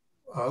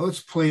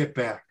 let's play it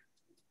back.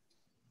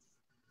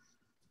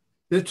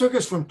 It took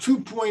us from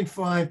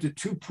 2.5 to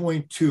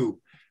 2.2.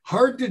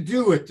 Hard to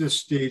do at this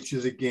stage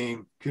of the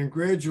game.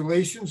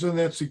 Congratulations on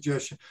that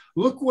suggestion.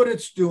 Look what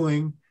it's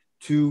doing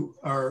to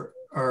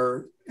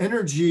our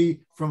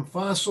energy from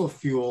fossil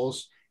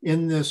fuels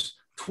in this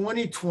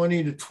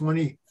 2020 to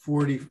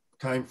 2040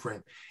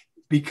 timeframe.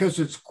 Because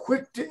it's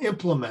quick to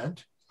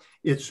implement,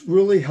 it's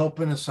really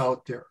helping us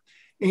out there.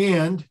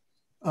 And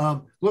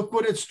look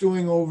what it's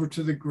doing over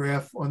to the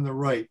graph on the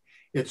right.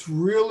 It's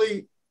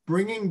really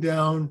bringing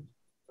down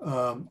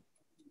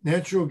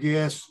natural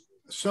gas,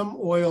 some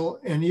oil,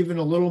 and even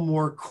a little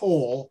more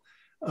coal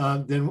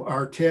than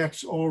our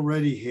tax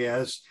already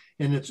has.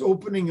 And it's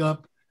opening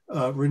up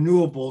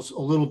renewables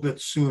a little bit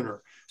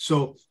sooner.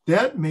 So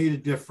that made a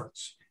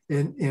difference.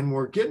 And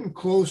we're getting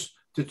close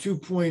to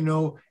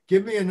 2.0.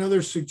 Give me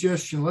another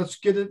suggestion. Let's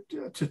get it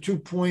to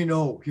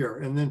 2.0 here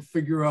and then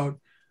figure out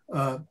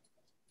and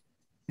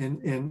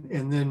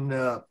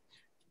then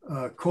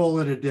call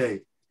it a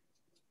day.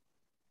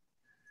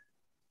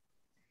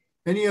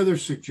 Any other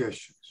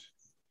suggestions?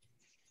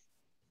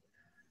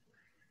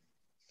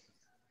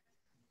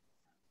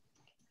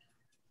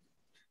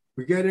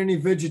 We got any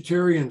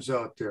vegetarians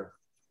out there?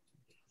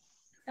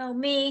 Oh,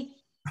 me.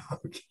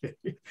 Okay.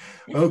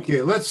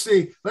 Okay, let's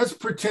see. Let's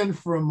pretend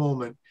for a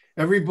moment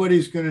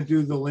everybody's going to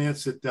do the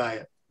Lancet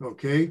diet,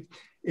 okay?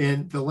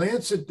 And the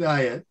Lancet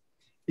diet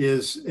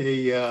is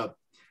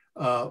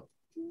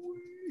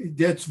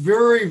that's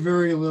very,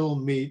 very little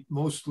meat,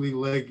 mostly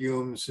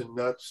legumes and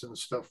nuts and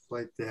stuff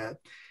like that.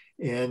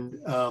 And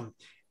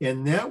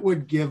that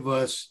would give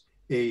us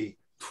a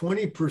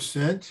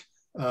 20%.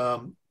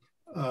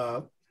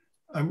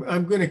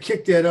 I'm going to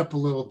kick that up a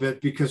little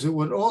bit because it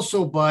would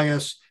also buy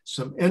us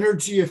some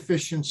energy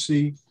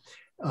efficiency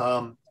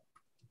and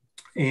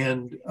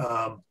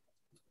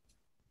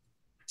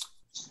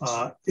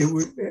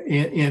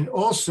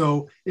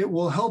also it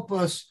will help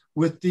us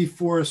with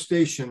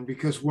deforestation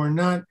because we're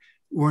not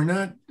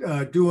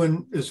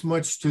doing as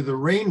much to the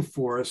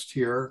rainforest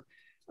here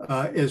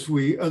as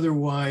we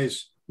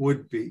otherwise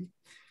would be.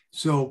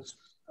 So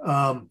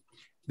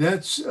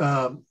that's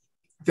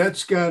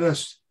got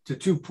us to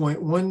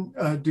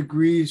 2.1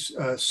 degrees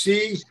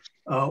C.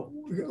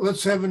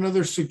 Let's have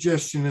another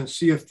suggestion and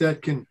see if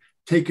that can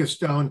take us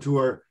down to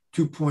our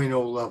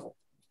 2.0 level.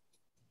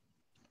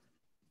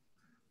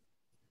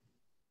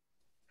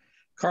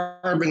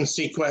 Carbon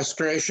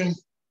sequestration.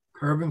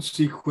 Carbon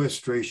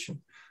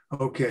sequestration.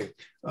 Okay,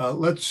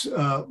 let's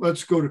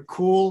go to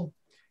coal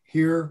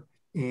here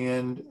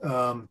and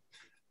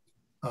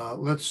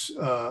let's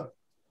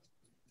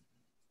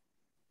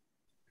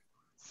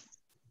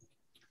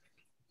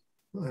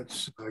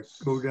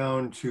go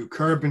down to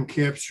carbon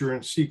capture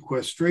and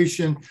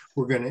sequestration.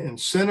 We're going to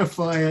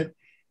incentivize it,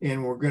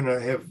 and we're going to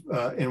have,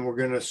 and we're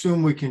going to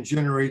assume we can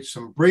generate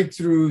some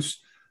breakthroughs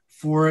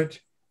for it,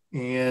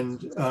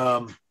 and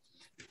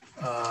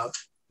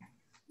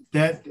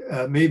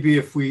that maybe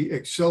if we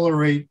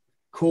accelerate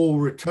coal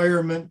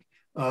retirement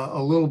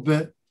a little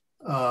bit,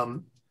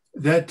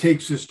 that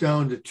takes us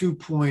down to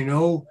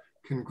 2.0.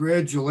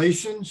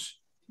 Congratulations,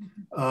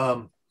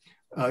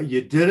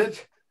 you did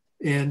it.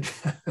 And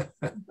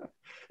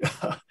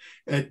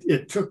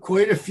it took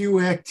quite a few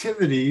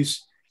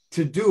activities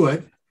to do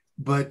it,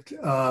 but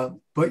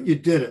you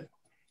did it.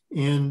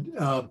 And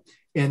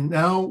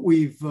now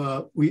we've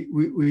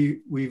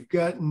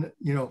gotten,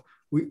 you know,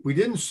 we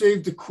didn't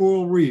save the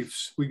coral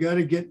reefs. We got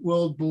to get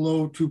well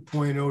below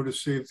 2.0 to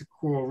save the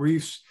coral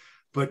reefs,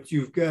 but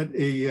you've got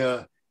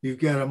a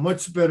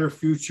much better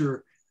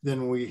future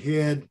than we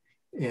had,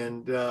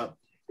 and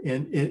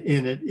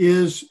it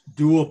is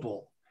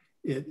doable.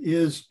 It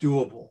is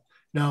doable.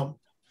 Now,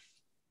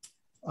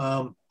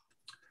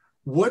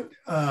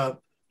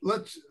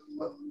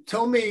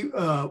 tell me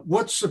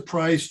what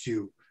surprised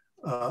you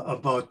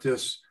about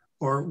this,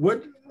 or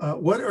what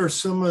are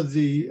some of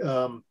the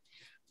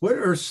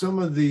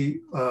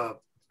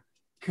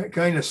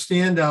kind of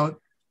standout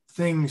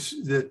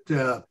things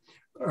that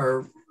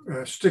are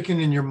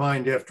sticking in your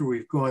mind after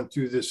we've gone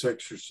through this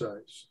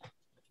exercise?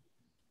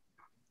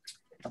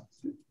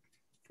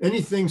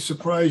 Anything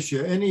surprise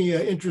you? Any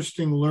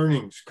interesting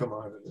learnings come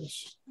out of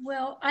this?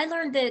 Well, I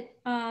learned that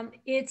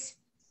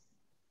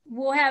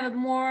will have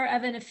more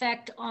of an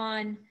effect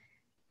on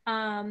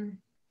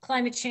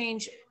climate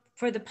change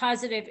for the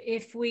positive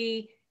if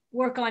we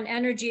work on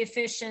energy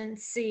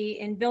efficiency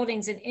in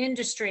buildings and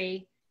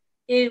industry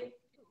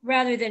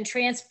rather than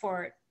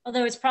transport,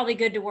 although it's probably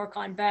good to work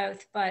on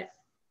both, but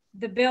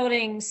the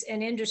buildings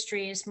and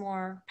industry is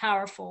more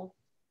powerful.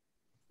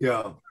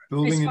 Yeah.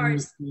 As far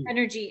as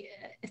energy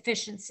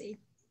efficiency.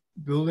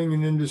 Building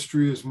and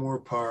industry is more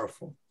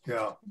powerful.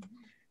 Yeah.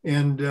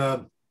 And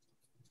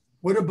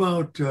What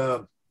about,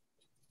 let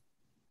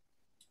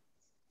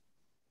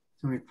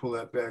me pull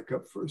that back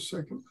up for a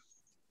second.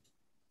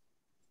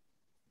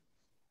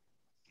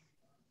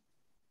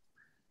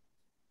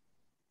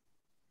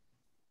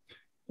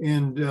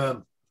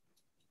 And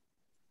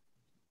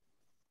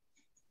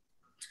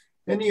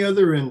any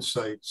other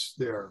insights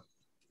there?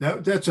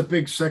 That's a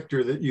big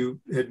sector that you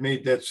had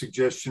made that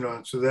suggestion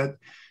on. So that,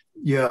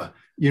 yeah,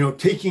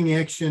 taking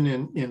action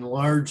in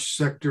large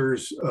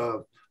sectors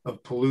of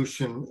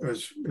pollution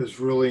is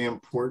really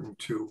important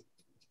too.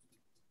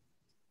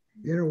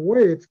 In a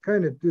way, it's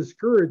kind of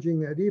discouraging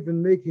that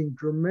even making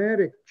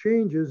dramatic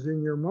changes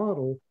in your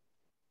model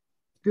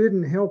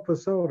didn't help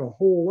us out a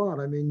whole lot.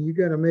 I mean, you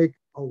got to make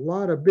a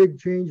lot of big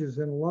changes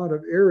in a lot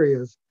of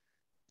areas,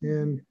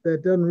 and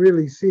that doesn't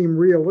really seem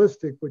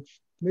realistic,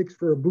 which makes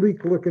for a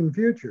bleak looking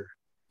future.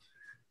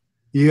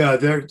 Yeah,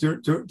 there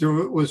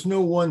was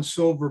no one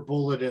silver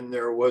bullet in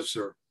there, was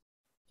there?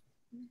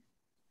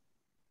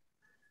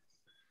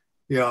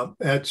 Yeah,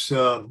 that's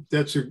a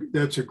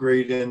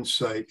great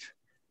insight.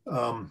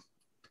 You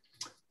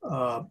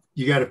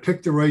got to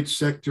pick the right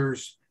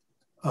sectors.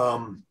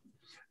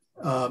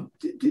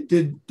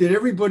 Did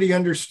everybody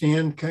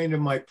understand kind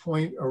of my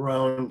point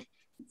around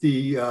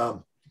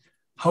the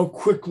how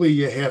quickly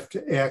you have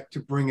to act to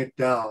bring it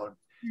down?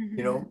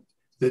 Mm-hmm.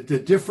 The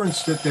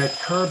difference that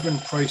carbon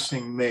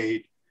pricing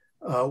made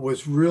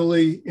was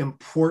really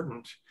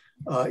important,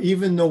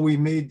 even though we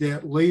made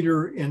that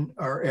later in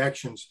our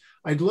actions.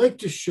 I'd like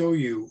to show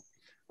you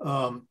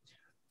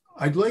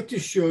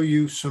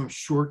some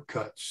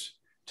shortcuts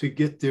to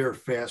get there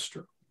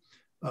faster.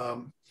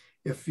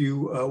 If you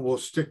will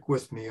stick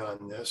with me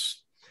on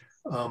this.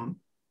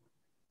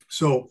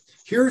 So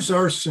here's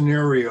our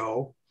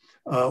scenario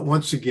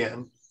once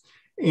again,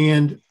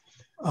 and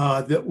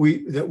that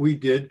we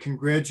did.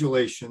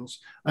 Congratulations.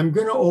 I'm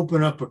going to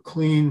open up a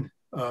clean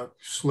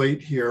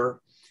slate here.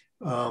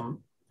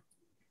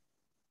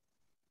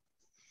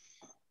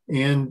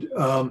 And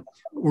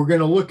we're going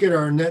to look at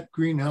our net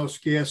greenhouse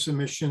gas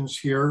emissions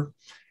here.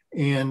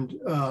 And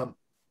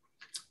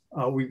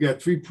we've got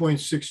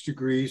 3.6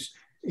 degrees.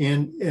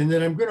 And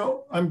then I'm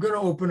going to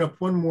open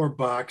up one more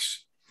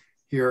box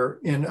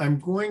here, and I'm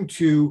going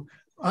to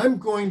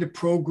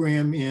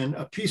program in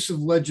a piece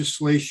of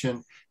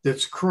legislation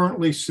that's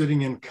currently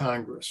sitting in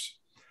Congress.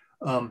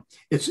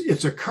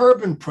 It's a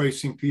carbon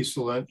pricing piece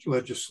of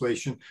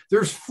legislation.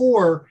 There's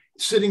 4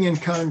 sitting in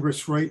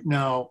Congress right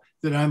now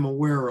that I'm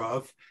aware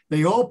of.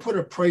 They all put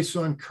a price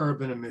on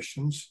carbon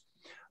emissions.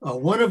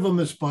 One of them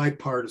is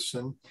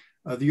bipartisan.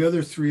 The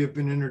other 3 have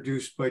been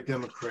introduced by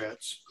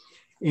Democrats.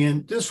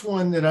 And this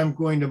one that I'm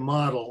going to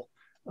model,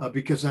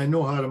 because I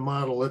know how to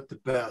model it the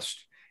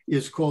best,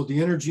 is called the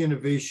Energy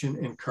Innovation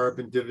and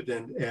Carbon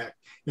Dividend Act.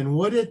 And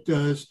what it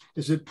does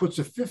is it puts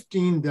a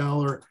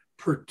 $15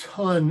 per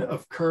ton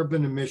of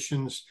carbon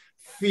emissions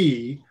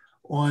fee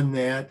on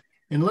that.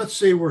 And let's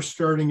say we're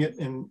starting it,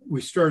 and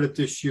we start it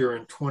this year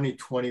in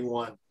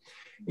 2021.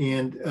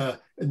 And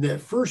in that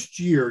first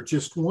year,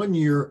 just 1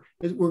 year,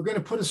 we're going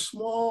to put a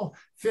small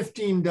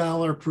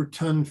 $15 per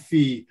ton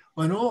fee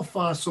on all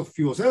fossil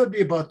fuels. That would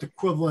be about the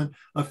equivalent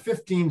of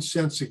 15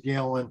 cents a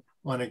gallon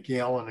on a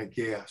gallon of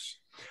gas.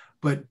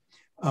 But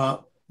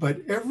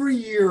every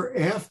year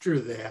after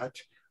that,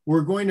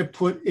 we're going to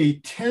put a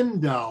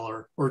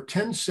 $10 or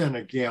 10 cent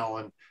a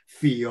gallon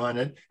fee on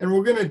it. And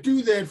we're going to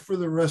do that for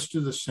the rest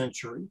of the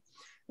century,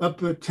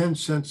 up at 10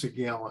 cents a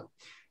gallon.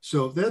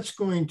 So that's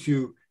going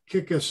to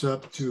kick us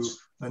up to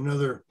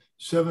another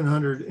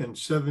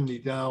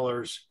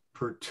 $770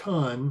 per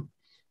ton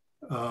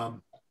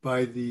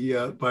by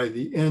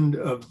the end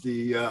of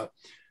the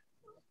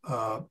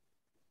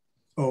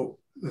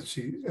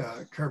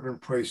carbon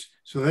price.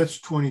 So that's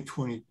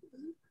 2020.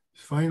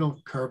 Final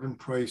carbon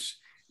price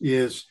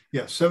is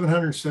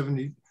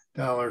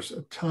 $770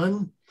 a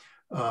ton.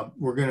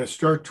 We're going to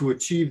start to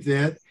achieve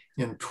that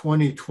in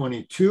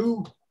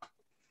 2022,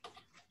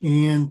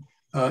 and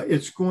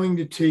it's going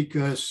to take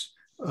us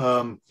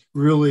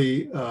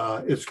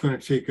it's going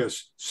to take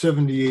us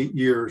 78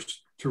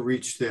 years to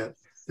reach that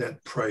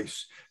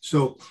price.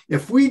 So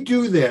if we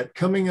do that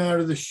coming out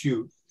of the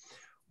chute,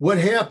 what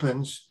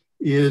happens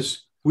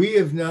is we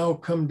have now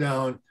come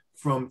down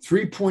from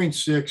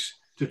 3.6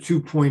 to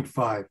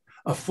 2.5,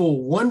 a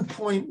full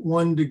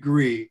 1.1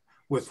 degree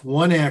with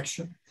one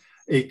action,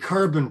 a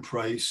carbon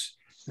price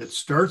that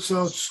starts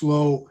out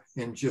slow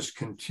and just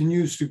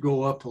continues to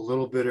go up a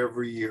little bit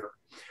every year.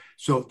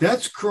 So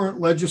that's current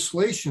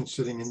legislation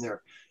sitting in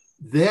there.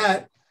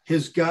 That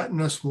has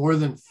gotten us more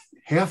than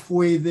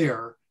halfway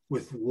there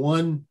with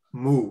one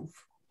move.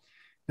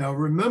 Now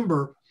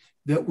remember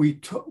that we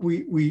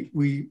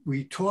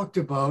talked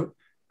about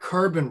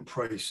carbon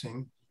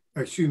pricing,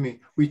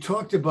 we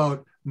talked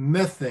about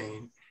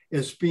methane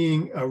as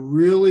being a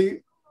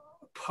really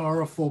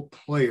powerful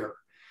player.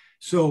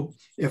 So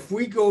if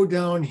we go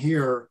down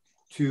here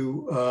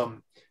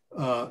to,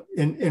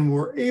 and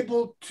we're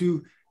able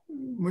to,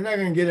 we're not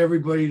going to get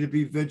everybody to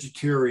be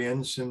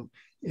vegetarians,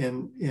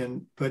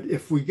 but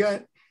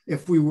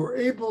if we were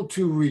able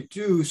to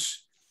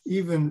reduce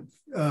even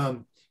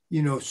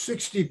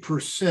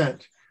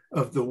 60%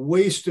 of the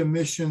waste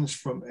emissions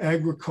from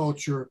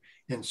agriculture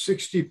and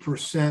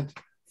 60%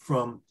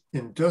 from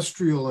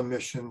industrial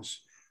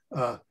emissions,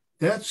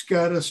 that's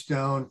got us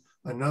down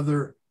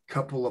another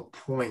couple of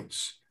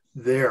points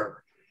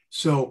there.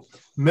 So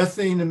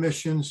methane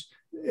emissions,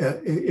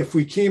 if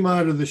we came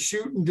out of the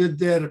chute and did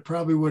that, it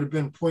probably would have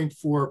been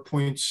 0.4,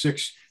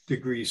 0.6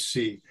 degrees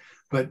C.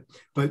 But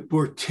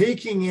we're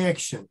taking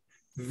action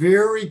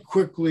very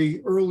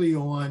quickly early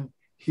on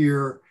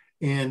here.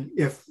 And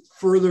if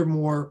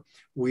furthermore,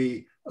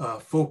 we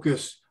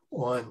focus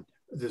on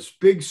this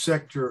big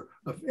sector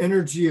of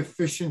energy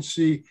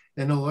efficiency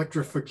and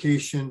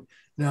electrification.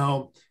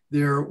 Now,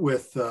 there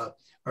with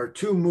our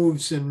 2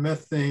 moves in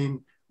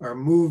methane, our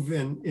move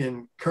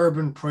in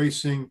carbon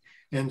pricing,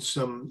 and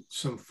some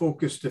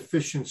focused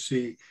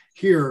efficiency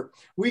here,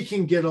 we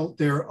can get out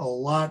there a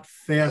lot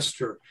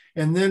faster.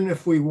 And then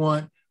if we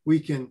want, we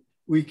can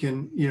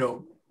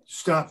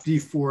stop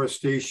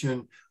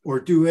deforestation or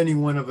do any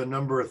one of a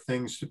number of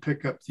things to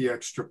pick up the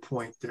extra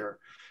point there.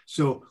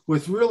 So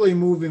with really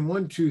moving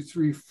 1, 2,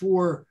 3,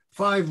 4,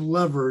 5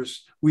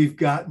 levers, we've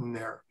gotten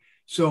there.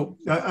 So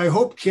I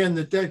hope, Ken,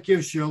 that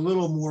gives you a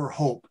little more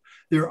hope.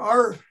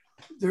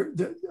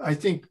 I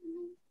think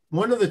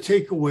one of the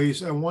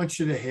takeaways I want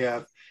you to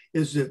have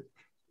is that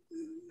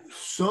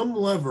some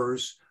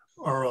levers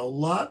are a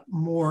lot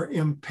more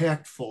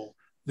impactful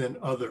than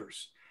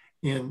others.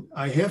 And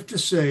I have to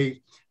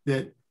say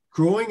that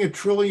growing 1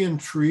 trillion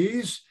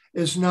trees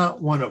is not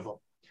one of them.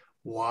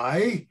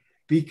 Why?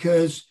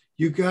 Because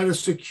you got to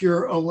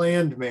secure a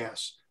land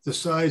mass the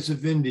size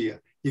of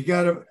India.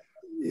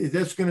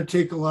 That's going to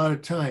take a lot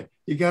of time.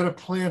 You got to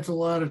plant a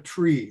lot of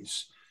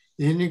trees.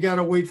 Then you got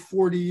to wait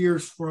 40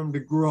 years for them to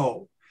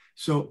grow.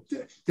 So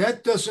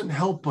that doesn't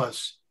help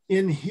us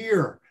in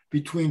here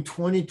between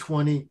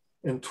 2020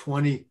 and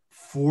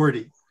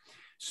 2040.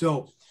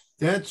 So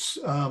that's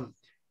one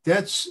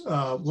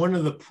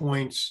of the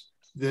points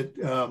that,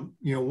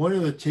 one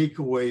of the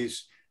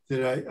takeaways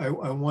that I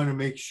want to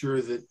make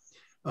sure that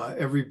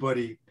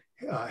everybody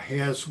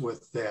has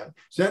with that.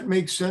 Does that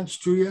make sense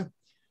to you?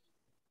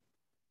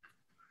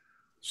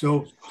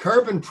 So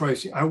carbon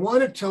pricing, I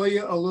want to tell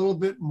you a little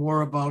bit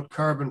more about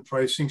carbon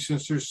pricing,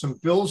 since there's some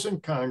bills in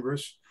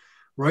Congress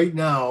right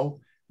now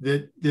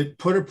that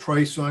put a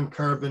price on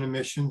carbon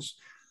emissions.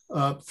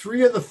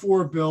 3 of the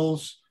 4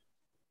 bills,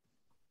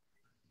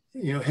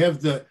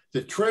 have the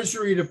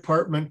Treasury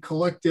Department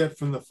collect that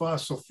from the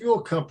fossil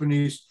fuel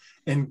companies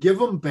and give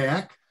them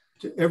back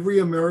to every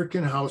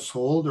American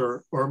household,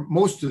 or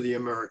most of the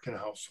American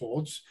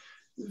households.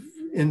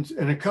 In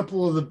a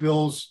couple of the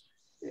bills,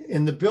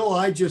 in the bill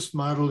I just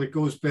modeled, it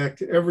goes back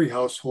to every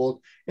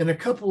household. In a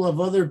couple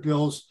of other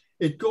bills,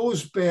 it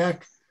goes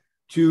back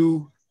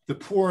to the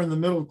poor and the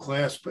middle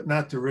class, but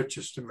not the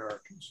richest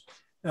Americans.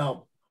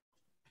 Now,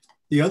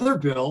 the other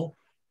bill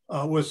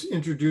was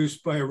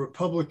introduced by a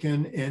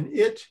Republican, and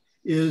it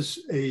is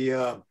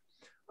it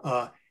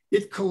has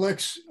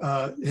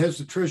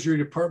the Treasury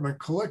Department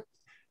collect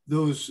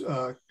those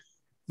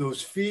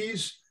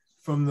fees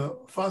from the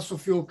fossil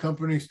fuel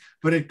companies,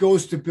 but it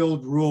goes to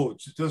build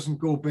roads. It doesn't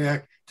go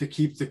back to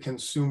keep the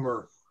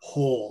consumer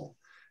whole.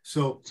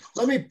 So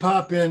let me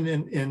pop in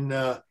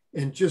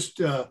and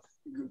just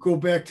go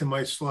back to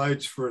my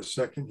slides for a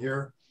second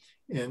here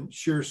and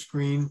share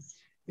screen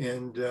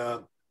and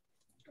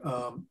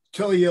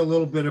tell you a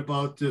little bit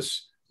about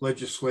this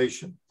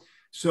legislation.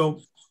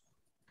 So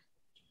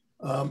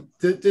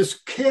this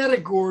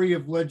category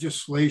of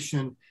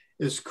legislation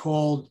is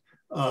called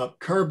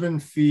carbon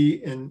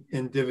fee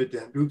and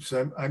dividend. Oops,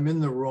 I'm in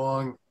the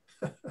wrong,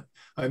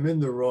 I'm in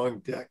the wrong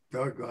deck.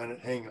 Doggone it.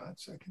 Hang on a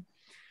second.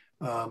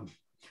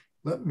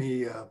 Let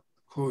me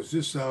close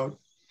this out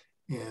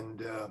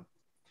and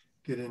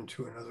get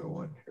into another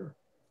one here.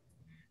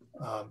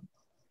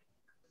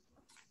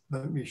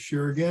 Let me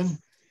share again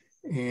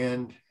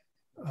and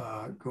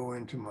go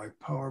into my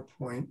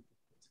PowerPoint.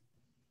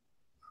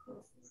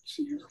 Let's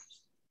see here.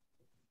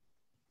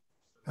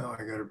 Now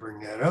I got to bring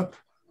that up.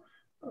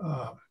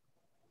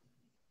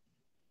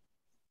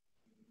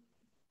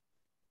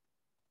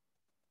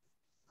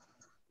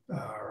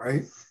 All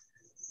right.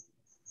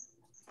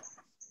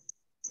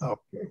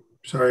 Okay,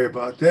 sorry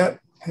about that.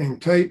 Hang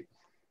tight.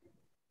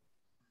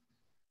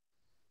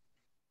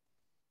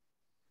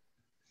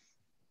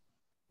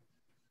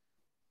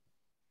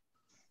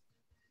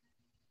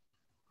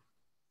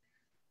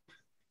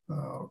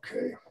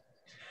 Okay,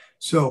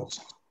 so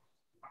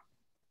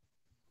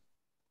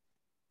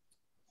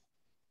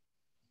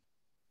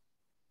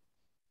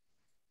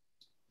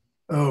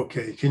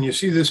okay, can you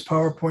see this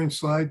PowerPoint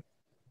slide?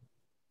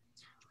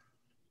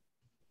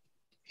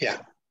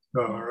 Yeah.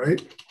 All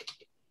right.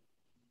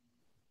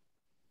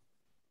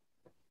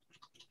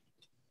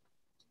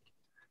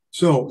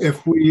 So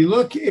if we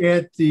look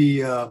at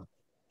the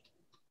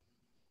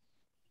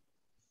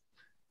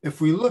if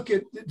we look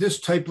at this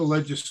type of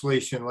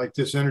legislation, like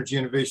this Energy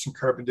Innovation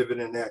Carbon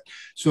Dividend Act,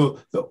 so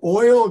the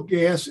oil,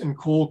 gas, and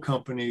coal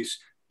companies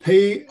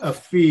pay a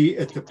fee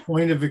at the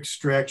point of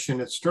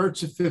extraction. It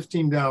starts at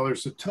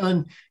 $15 a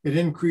ton. It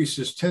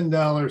increases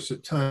 $10 a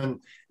ton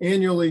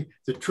annually.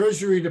 The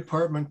Treasury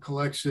Department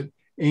collects it,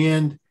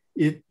 and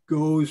it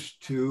goes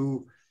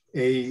to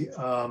it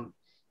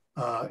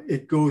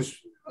goes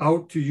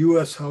out to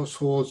U.S.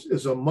 households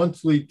as a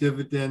monthly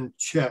dividend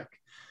check.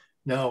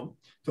 Now,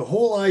 the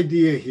whole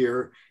idea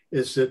here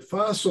is that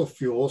fossil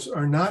fuels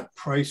are not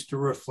priced to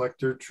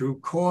reflect their true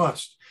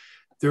cost.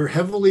 They're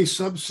heavily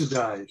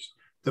subsidized.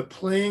 The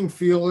playing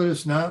field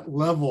is not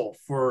level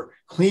for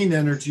clean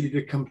energy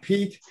to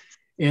compete.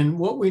 And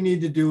what we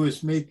need to do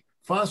is make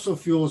fossil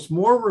fuels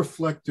more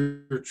reflect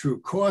their true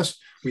cost.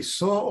 We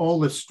saw all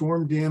the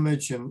storm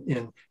damage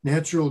and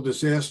natural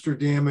disaster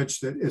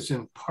damage that is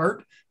in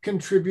part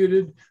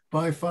contributed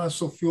by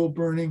fossil fuel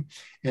burning.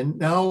 And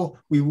now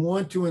we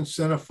want to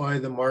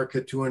incentivize the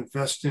market to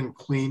invest in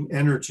clean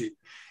energy.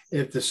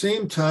 At the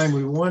same time,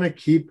 we want to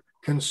keep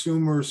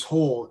consumers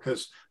whole,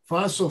 because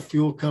fossil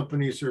fuel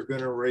companies are going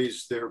to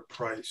raise their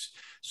price.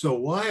 So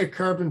why a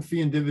carbon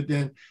fee and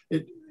dividend?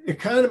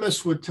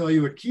 Economists would tell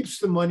you it keeps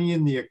the money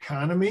in the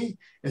economy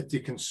at the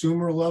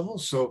consumer level.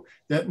 So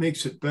that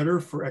makes it better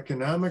for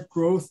economic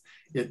growth.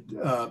 It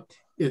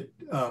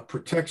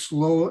protects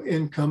low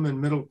income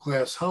and middle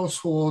class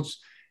households,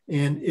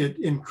 and it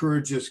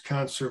encourages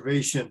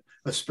conservation,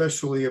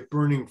 especially of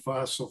burning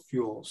fossil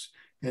fuels.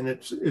 And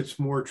it's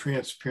more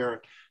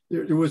transparent.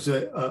 There was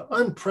an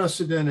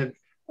unprecedented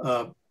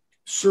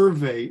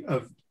survey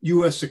of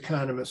US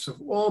economists of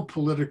all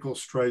political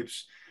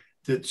stripes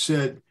that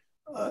said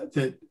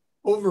that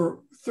over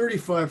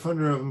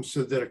 3,500 of them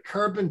said that a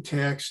carbon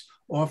tax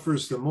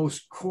offers the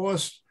most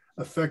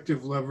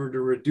cost-effective lever to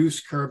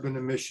reduce carbon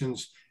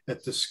emissions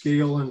at the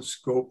scale and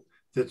scope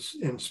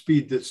and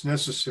speed that's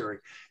necessary.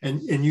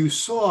 And you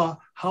saw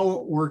how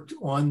it worked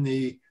on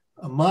the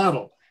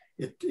model.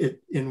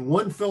 In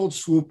one fell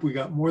swoop, we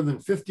got more than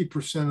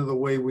 50% of the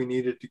way we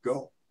needed to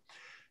go.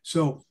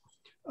 So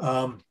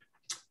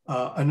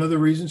another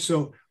reason,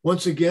 so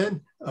once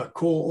again,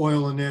 coal,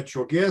 oil, and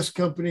natural gas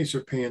companies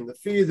are paying the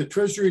fee. The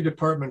Treasury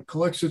Department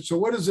collects it. So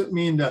what does it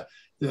mean to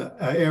the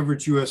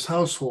average US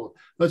household?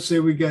 Let's say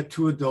we got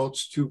 2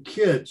 adults, 2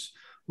 kids.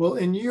 Well,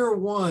 in year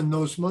 1,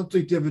 those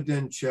monthly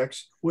dividend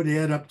checks would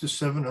add up to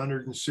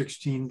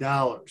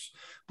 $716.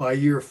 By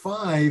year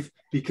 5,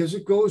 because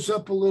it goes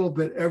up a little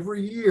bit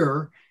every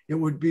year, it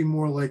would be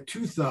more like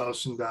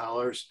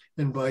 $2,000.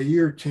 And by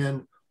year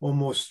 10,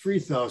 almost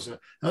 $3,000.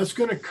 Now it's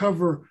going to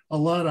cover a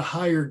lot of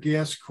higher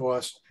gas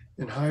costs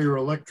and higher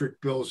electric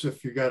bills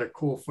if you got a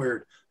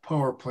coal-fired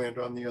power plant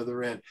on the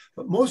other end.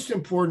 But most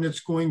important,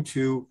 it's going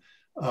to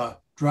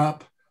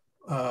drop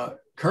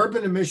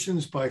carbon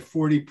emissions by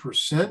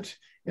 40%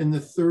 in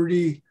the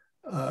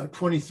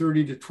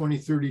 2030 to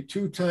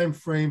 2032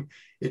 timeframe.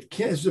 It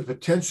has the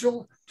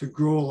potential to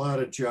grow a lot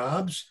of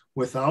jobs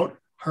without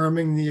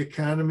harming the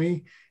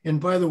economy.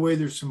 And by the way,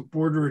 there's some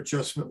border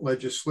adjustment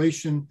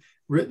legislation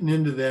written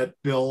into that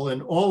bill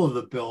and all of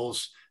the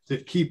bills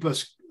that keep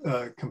us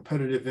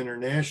competitive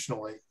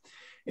internationally.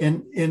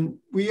 And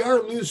we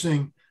are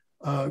losing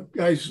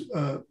guys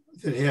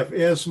that have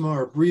asthma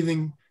or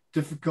breathing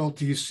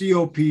difficulties,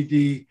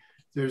 COPD.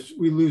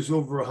 We lose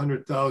over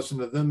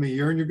 100,000 of them a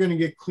year, and you're going to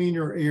get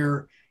cleaner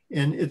air.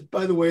 And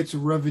by the way, it's a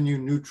revenue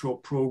neutral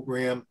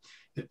program.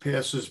 It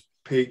passes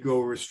pay-go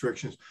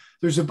restrictions.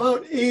 There's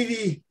about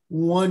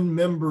 81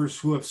 members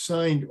who have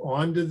signed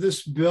on to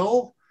this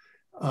bill.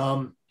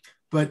 I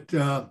want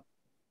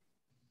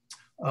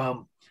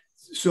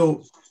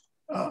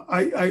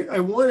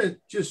to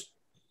just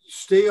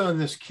stay on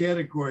this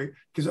category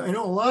because I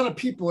know a lot of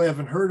people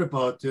haven't heard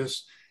about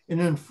this. And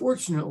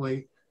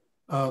unfortunately,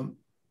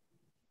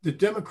 the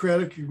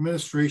Democratic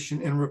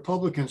administration and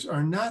Republicans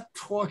are not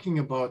talking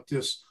about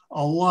this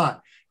a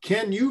lot.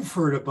 Ken, you've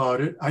heard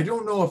about it. I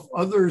don't know if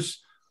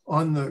others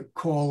on the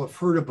call have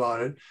heard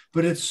about it,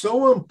 but it's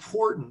so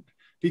important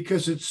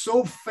because it's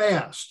so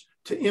fast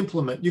to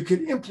implement. You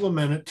could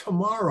implement it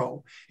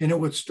tomorrow and it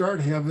would start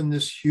having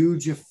this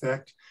huge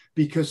effect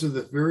because of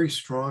the very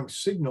strong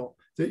signal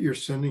that you're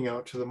sending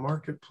out to the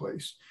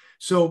marketplace.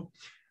 So,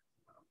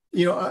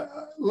 you know,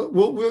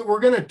 we're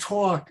going to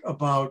talk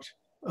about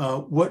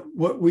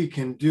what we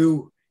can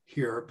do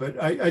here,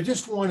 but I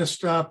just want to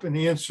stop and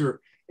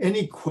answer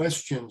any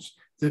questions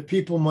that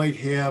people might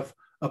have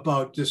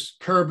about this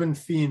carbon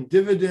fee and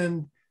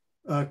dividend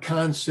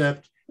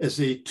concept as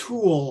a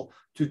tool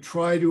to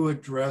try to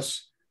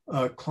address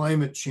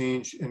climate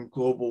change and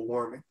global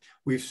warming.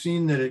 We've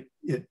seen that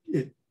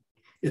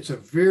it's a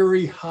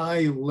very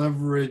high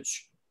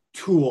leverage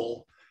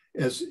tool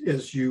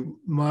as you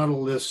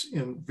model this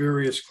in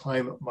various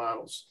climate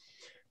models.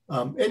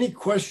 Any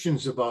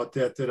questions about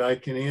that I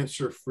can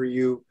answer for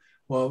you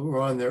while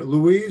we're on there?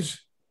 Louise?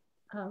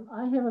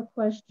 I have a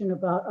question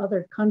about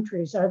other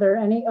countries. Are there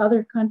any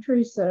other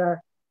countries that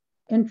are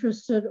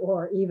interested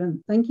or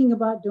even thinking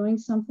about doing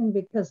something?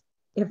 Because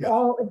if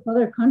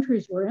other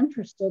countries were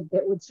interested,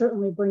 that would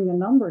certainly bring the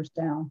numbers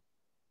down.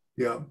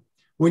 Yeah.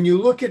 When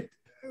you look at,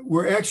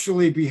 we're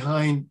actually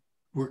behind,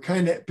 we're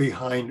kind of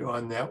behind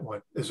on that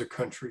one as a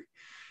country.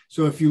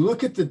 So if you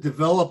look at the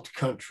developed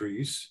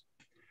countries,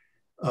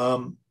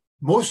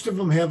 most of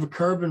them have a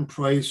carbon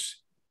price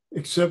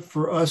except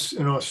for us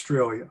in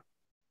Australia.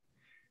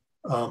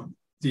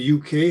 The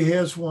UK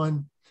has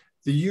one.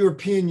 The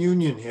European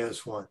Union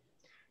has one.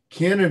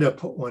 Canada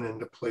put one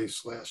into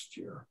place last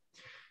year.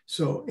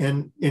 So,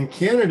 and in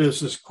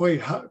Canada's is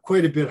quite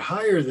a bit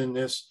higher than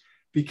this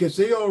because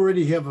they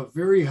already have a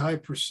very high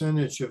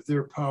percentage of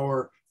their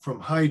power from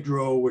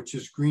hydro, which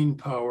is green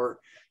power.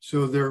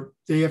 So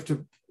they have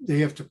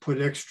to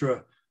put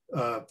extra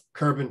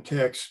carbon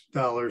tax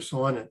dollars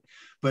on it.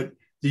 But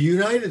the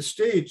United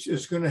States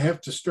is going to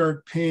have to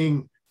start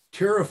paying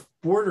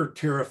border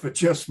tariff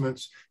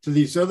adjustments to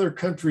these other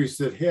countries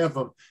that have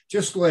them,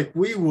 just like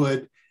we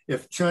would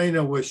if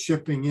China was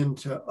shipping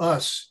into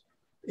us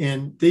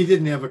and they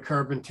didn't have a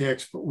carbon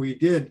tax, but we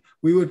did.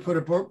 We would put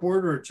a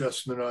border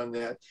adjustment on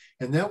that.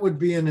 And that would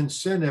be an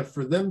incentive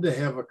for them to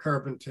have a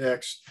carbon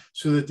tax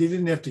so that they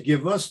didn't have to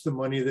give us the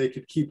money, they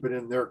could keep it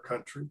in their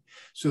country.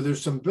 So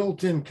there's some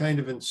built-in kind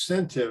of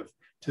incentive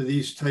to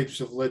these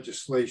types of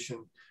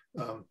legislation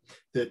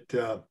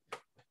that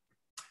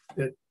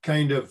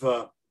kind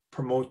of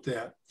promote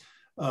that,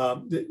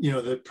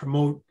 that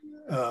promote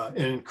and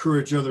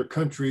encourage other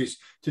countries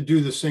to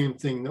do the same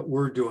thing that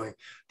we're doing.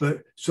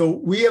 But so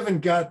we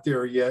haven't got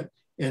there yet.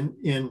 And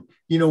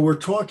we're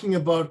talking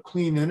about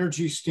clean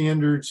energy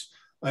standards.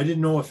 I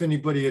didn't know if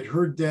anybody had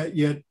heard that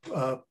yet.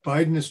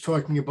 Biden is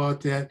talking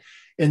about that.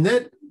 And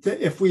that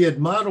if we had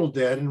modeled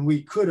that, and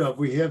we could have,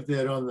 we have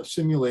that on the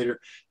simulator,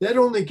 that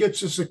only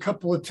gets us a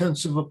couple of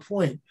tenths of a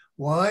point.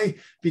 Why?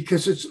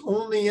 Because it's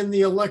only in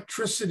the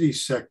electricity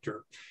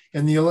sector.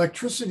 And the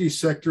electricity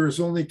sector is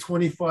only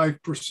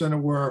 25%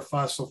 of where our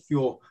fossil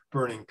fuel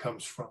burning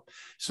comes from.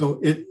 So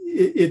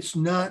it's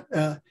not,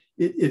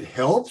 it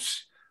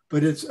helps,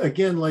 but it's,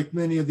 again, like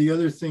many of the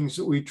other things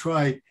that we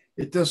tried,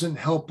 it doesn't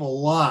help a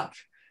lot.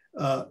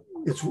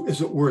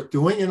 Is it worth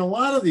doing? And a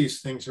lot of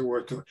these things are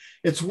worth doing.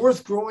 It's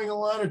worth growing a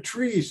lot of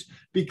trees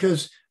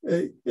because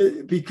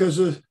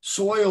of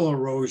soil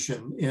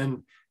erosion.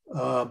 And,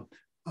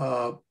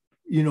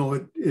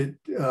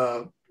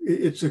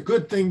 it's a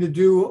good thing to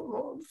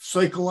do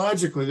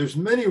psychologically. There's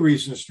many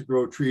reasons to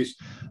grow trees,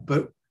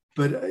 but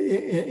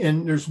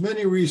there's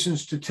many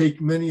reasons to take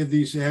many of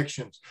these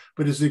actions.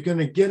 But is it going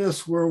to get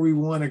us where we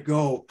want to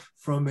go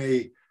from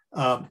a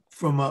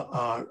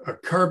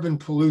carbon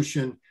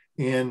pollution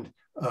and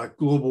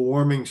global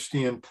warming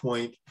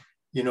standpoint?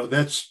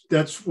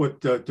 That's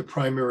what the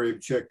primary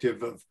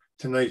objective of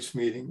tonight's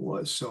meeting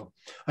was. So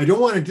I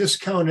don't want to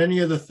discount any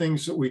of the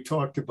things that we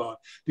talked about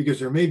because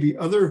there may be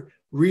other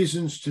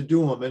reasons to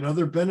do them and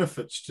other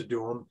benefits to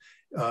do them,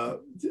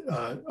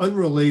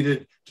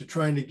 unrelated to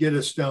trying to get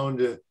us down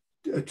to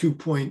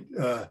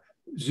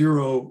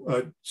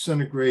 2.0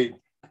 centigrade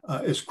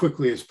as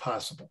quickly as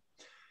possible.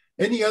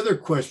 Any other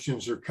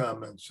questions or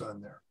comments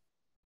on there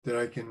that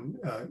I can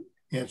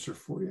answer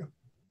for you?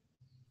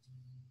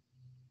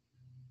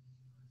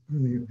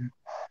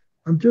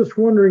 I'm just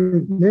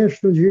wondering,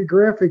 National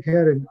Geographic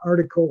had an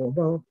article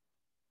about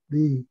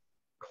the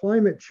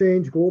climate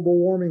change, global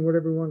warming,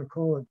 whatever you want to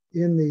call it,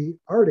 in the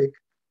Arctic,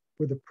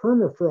 where the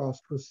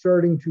permafrost was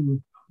starting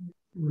to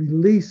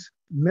release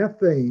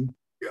methane,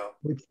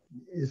 which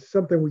is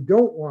something we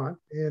don't want.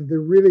 And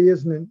there really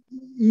isn't an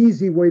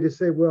easy way to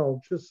say,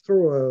 well, just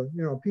throw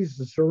a piece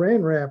of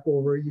saran wrap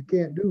over it. You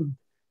can't do.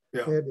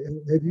 Yeah.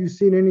 And have you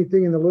seen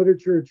anything in the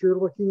literature that you're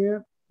looking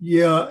at?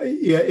 Yeah,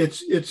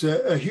 it's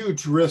a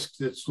huge risk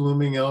that's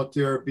looming out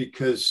there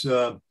because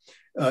it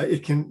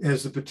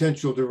has the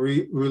potential to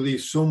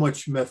release so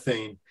much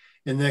methane,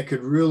 and that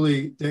could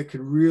really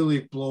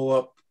blow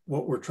up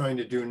what we're trying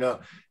to do now.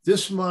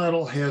 This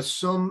model has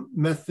some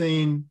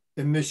methane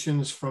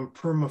emissions from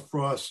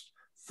permafrost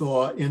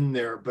thaw in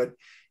there, but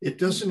it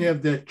doesn't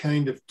have that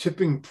kind of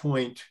tipping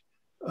point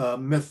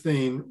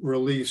methane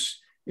release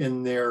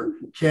in there,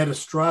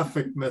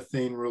 catastrophic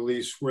methane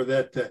release where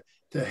that to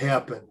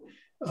happen.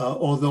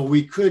 Although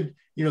we could,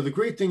 the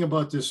great thing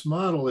about this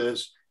model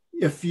is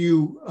if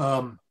you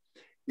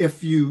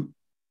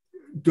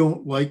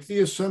don't like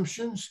the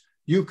assumptions,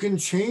 you can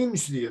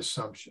change the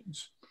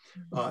assumptions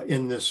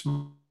in this.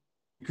 You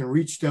can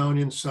reach down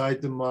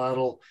inside the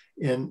model,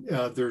 and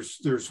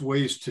there's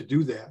ways to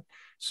do that.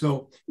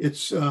 So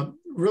it's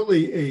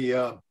really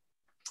a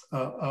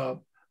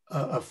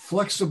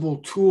flexible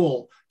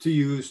tool to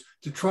use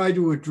to try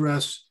to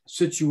address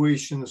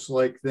situations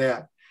like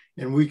that.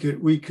 And we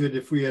could,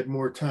 if we had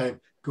more time,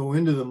 go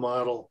into the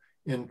model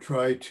and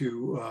try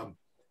to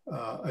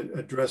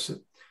address it.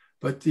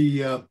 But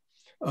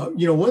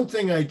one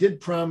thing I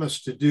did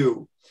promise to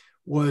do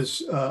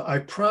was I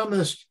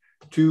promised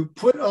to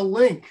put a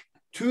link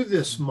to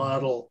this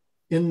model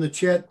in the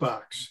chat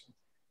box,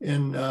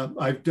 and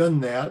I've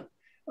done that.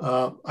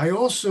 I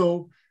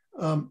also,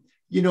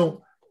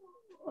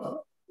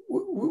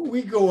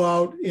 we go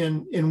out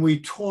and we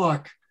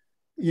talk.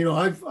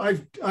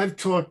 I've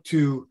talked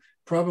to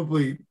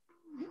probably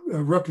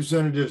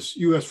representatives,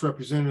 U.S.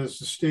 representatives,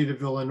 the state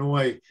of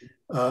Illinois,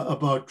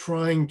 about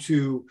trying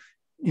to,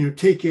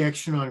 take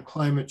action on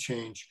climate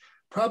change.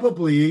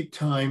 probably 8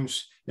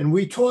 times, and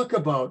we talk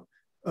about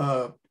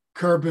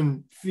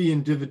carbon fee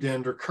and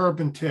dividend or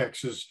carbon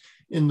taxes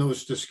in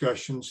those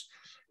discussions.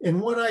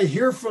 And what I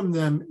hear from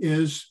them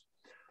is,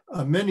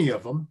 many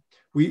of them,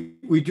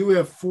 we do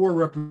have 4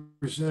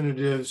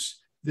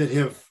 representatives that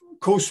have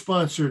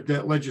co-sponsored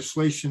that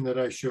legislation that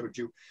I showed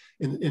you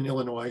in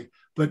Illinois.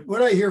 But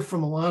what I hear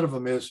from a lot of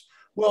them is,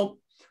 well,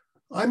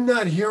 I'm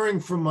not hearing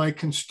from my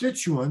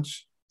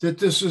constituents that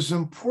this is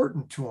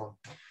important to them.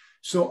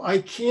 So I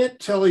can't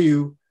tell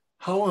you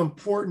how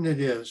important it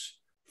is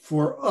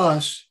for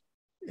us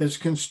as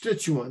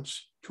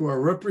constituents, to our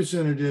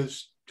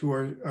representatives, to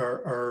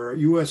our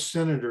US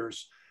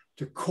senators,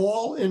 to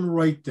call and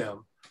write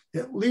them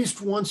at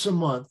least once a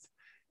month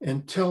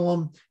and tell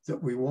them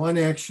that we want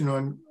action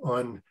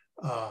on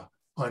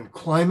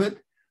climate,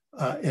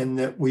 and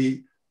that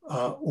we,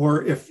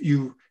 or if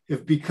you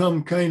have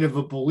become kind of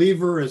a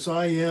believer, as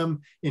I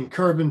am, in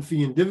carbon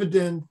fee and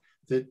dividend,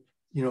 that,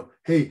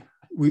 hey,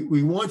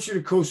 we want you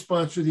to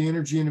co-sponsor the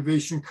Energy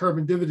Innovation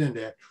Carbon Dividend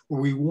Act,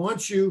 or we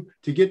want you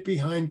to get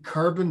behind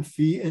carbon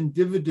fee and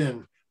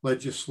dividend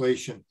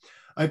legislation.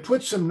 I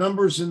put some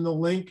numbers in the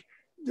link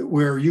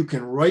where you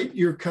can write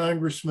your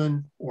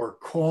congressman or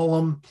call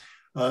them.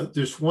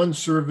 There's one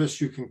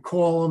service you can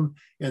call them,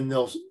 and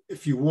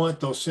if you want,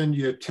 they'll send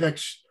you a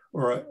text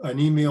or an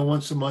email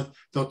once a month.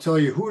 They'll tell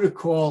you who to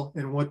call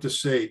and what to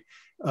say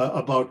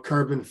about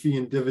carbon fee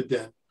and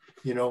dividend.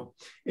 And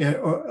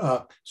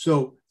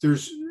so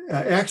there's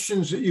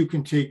actions that you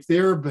can take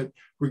there, but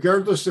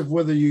regardless of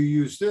whether you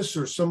use this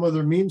or some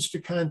other means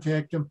to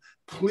contact them,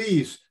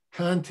 please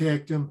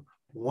contact them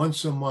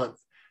once a month.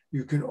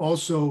 You can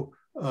also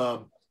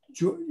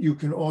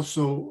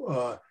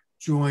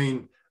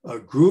join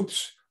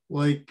groups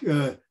like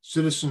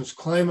Citizens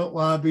Climate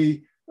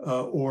Lobby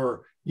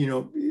or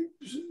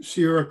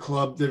Sierra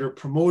Club that are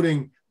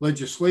promoting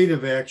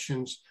legislative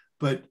actions,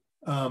 but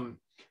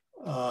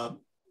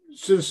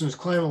Citizens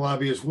Climate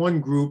Lobby is one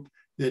group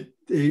that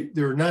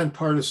they're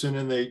nonpartisan,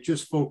 and they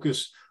just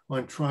focus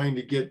on trying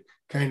to get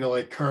kind of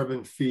like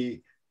carbon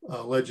fee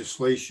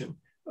legislation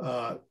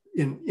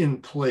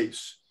in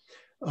place.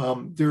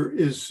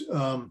 There's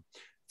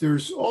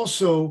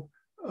also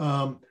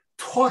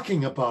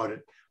talking about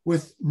it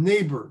with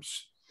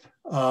neighbors,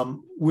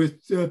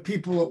 with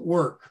people at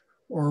work,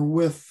 or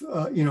with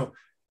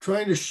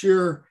trying to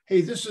share,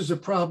 hey, this is a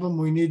problem,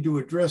 we need to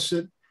address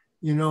it.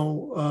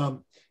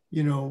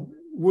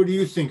 What do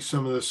you think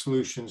some of the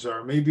solutions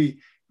are? Maybe,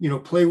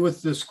 play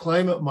with this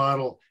climate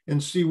model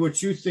and see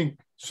what you think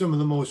some of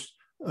the most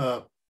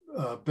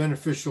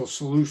beneficial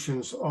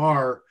solutions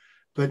are.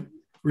 But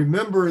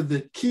remember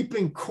that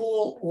keeping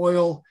coal,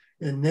 oil,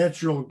 and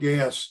natural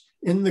gas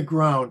in the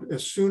ground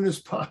as soon as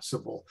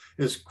possible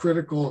is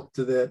critical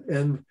to that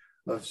end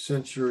of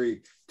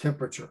century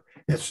temperature.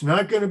 It's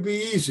not going to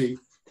be easy,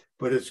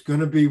 but it's going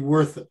to be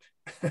worth it.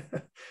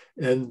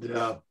 And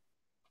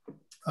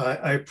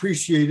I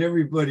appreciate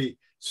everybody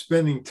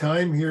spending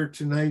time here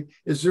tonight.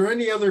 Is there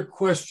any other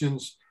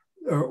questions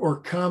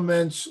or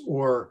comments,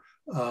 or,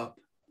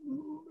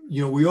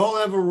 we all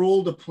have a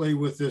role to play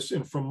with this.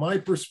 And from my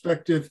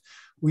perspective,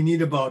 we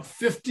need about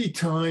 50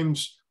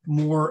 times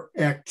more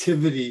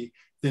activity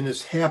than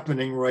is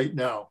happening right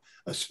now,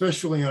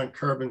 especially on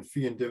carbon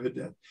fee and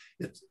dividend.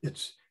 It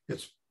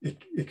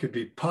could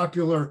be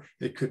popular,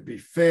 it could be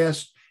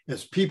fast.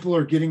 As people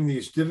are getting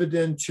these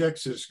dividend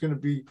checks, it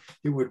would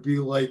be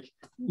like,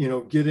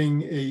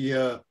 getting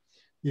a,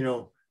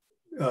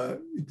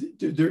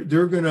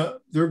 they're gonna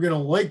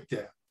like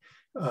that.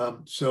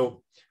 And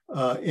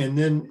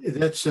then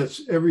that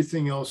sets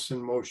everything else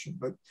in motion.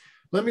 But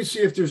let me see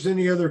if there's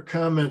any other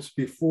comments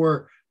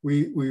before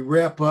we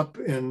wrap up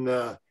and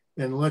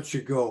let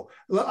you go.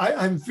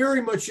 I'm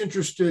very much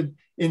interested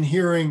in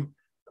hearing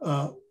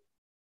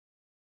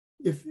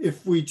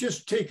if we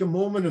just take a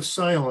moment of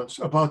silence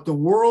about the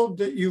world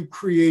that you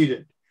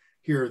created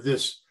here,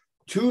 this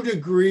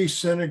 2-degree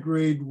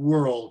centigrade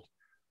world.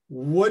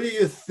 What do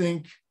you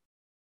think?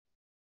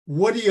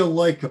 What do you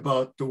like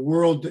about the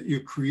world that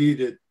you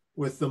created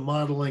with the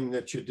modeling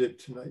that you did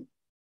tonight?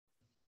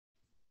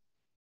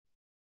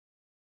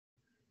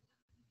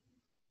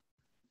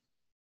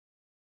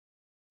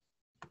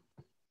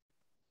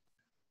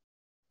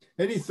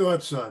 Any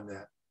thoughts on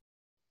that?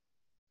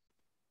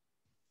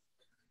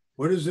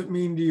 What does it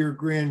mean to your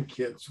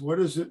grandkids? What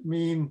does it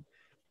mean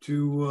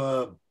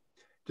to,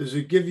 does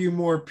it give you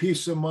more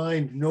peace of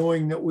mind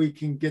knowing that we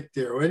can get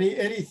there?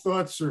 Any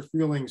thoughts or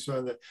feelings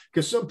on that?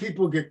 Because some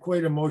people get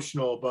quite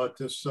emotional about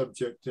this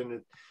subject,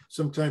 and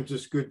sometimes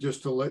it's good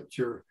just to let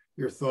your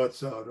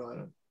thoughts out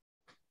on it.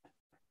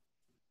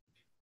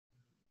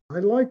 I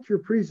liked your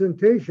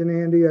presentation,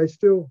 Andy. I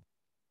still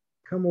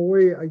come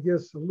away, I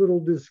guess, a little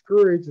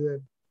discouraged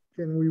that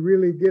can we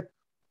really get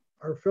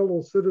our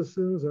fellow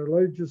citizens, our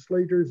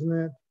legislators and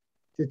that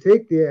to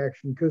take the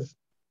action? Because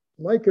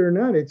like it or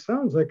not, it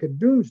sounds like a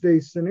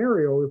doomsday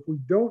scenario if we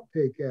don't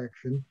take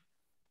action.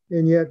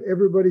 And yet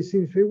everybody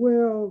seems to be,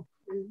 well,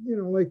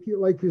 like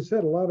you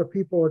said, a lot of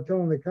people are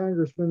telling the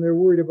congressman they're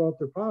worried about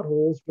their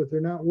potholes, but they're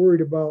not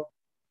worried about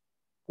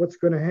what's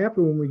going to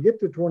happen when we get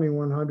to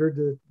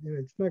 2100.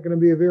 It's not going to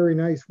be a very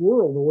nice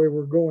world the way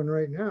we're going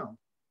right now.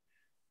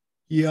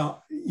 Yeah,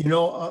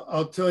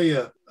 I'll tell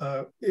you,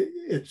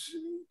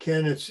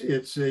 Ken,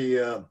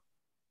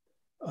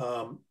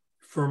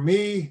 for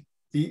me,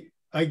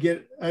 I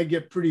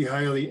get pretty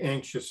highly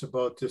anxious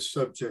about this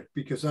subject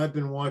because I've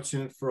been watching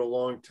it for a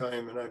long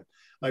time, and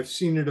I've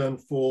seen it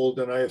unfold,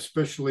 and I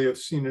especially have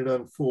seen it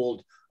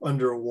unfold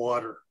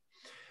underwater.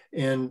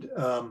 And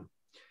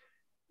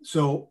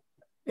so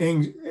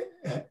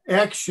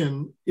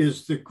action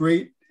is the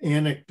great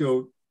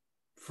antidote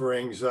for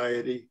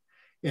anxiety.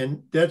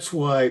 And that's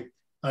why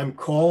I'm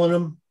calling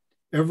them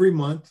every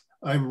month.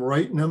 I'm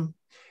writing them.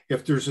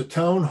 If there's a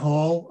town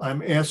hall,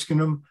 I'm asking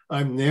them,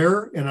 I'm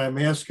there and I'm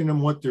asking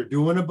them what they're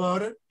doing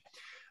about it.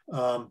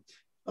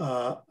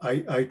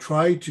 I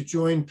try to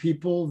join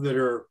people that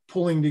are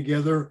pulling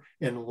together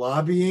and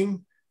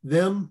lobbying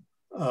them,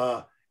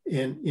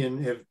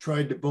 and have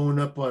tried to bone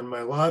up on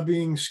my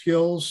lobbying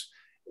skills.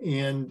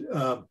 And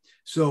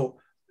so,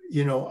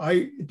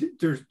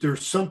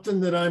 there's something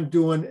that I'm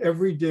doing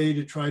every day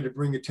to try to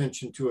bring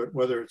attention to it,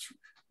 whether it's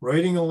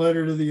writing a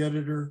letter to the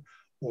editor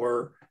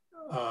or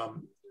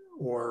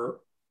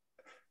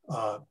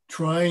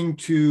trying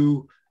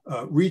to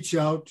reach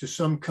out to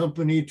some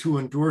company to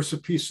endorse a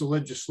piece of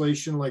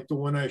legislation like the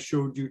one I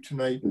showed you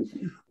tonight,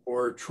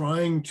 or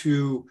trying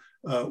to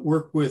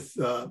work with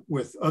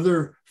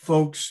other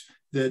folks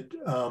that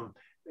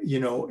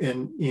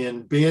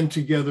and band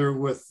together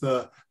with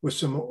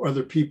some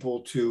other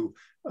people to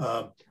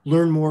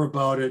learn more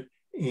about it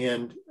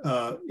and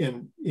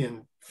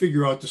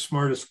figure out the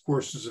smartest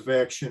courses of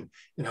action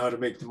and how to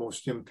make the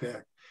most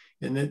impact.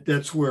 And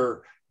that's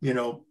where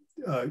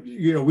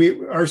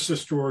our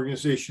sister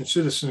organization,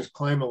 Citizens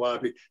Climate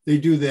Lobby, they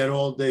do that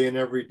all day and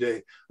every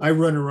day. I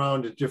run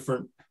around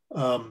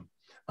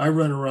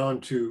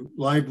to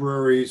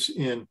libraries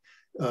and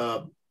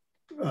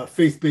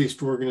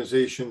faith-based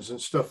organizations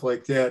and stuff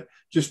like that,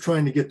 just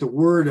trying to get the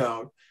word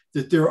out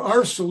that there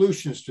are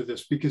solutions to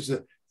this, because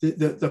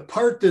the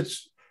part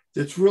that's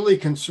really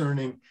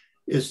concerning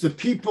is the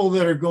people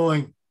that are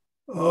going,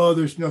 oh,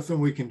 there's nothing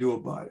we can do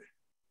about it.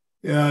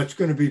 Yeah, it's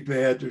going to be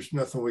bad. There's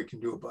nothing we can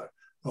do about it.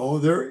 Oh,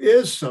 there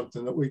is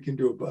something that we can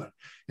do about it.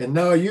 And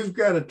now you've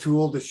got a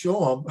tool to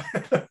show them.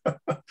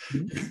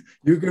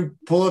 You can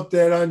pull up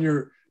that on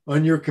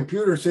your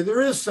computer and say,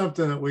 there is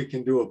something that we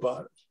can do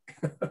about it.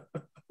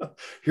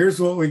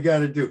 Here's what we got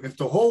to do. If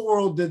the whole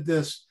world did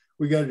this,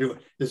 we got to do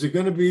it. Is it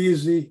going to be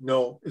easy?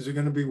 No. Is it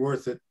going to be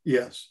worth it?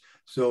 Yes.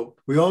 So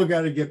we all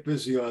got to get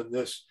busy on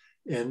this.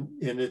 And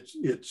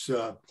it's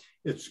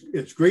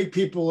great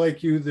people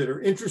like you that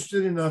are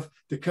interested enough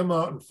to come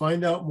out and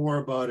find out more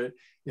about it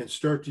and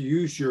start to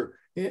use your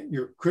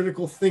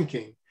critical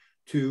thinking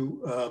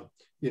to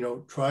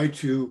try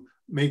to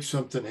make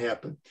something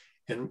happen.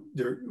 And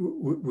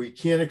we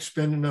can't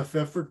expend enough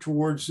effort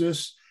towards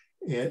this.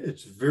 And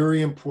it's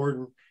very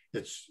important.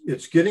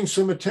 It's getting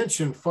some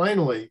attention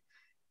finally.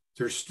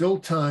 There's still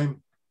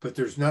time, but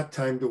there's not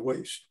time to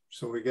waste.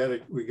 So we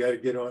gotta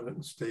get on it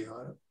and stay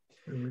on it.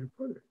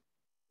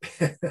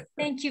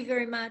 Thank you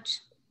very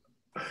much.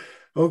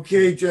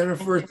 Okay,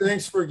 Jennifer,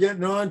 thanks for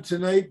getting on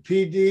tonight,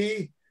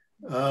 PD.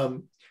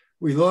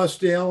 We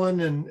lost Alan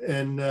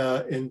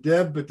and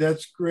Deb, but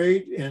that's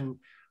great. And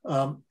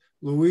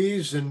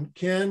Louise and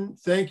Ken,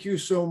 thank you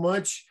so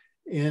much.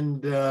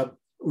 And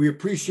we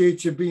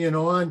appreciate you being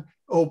on.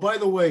 Oh, by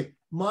the way,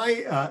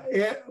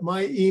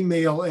 my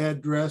email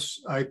address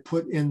I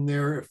put in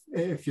there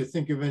if you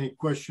think of any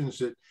questions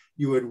that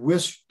you had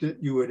wished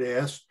that you had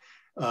asked.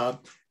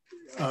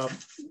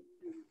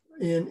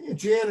 And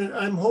Janet,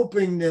 I'm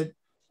hoping that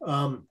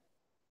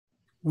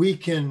we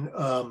can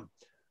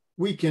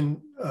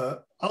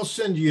I'll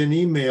send you an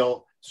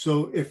email.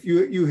 So if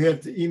you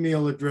have the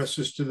email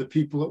addresses to the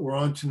people that were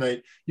on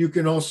tonight, you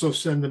can also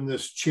send them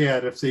this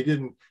chat. If they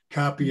didn't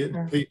copy it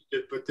and paste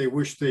it, but they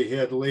wish they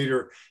had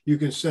later, you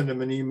can send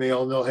them an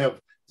email and they'll have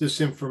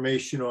this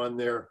information on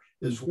there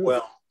as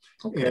well.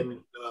 Okay. And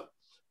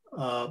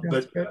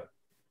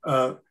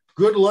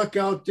good luck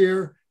out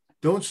there.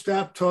 Don't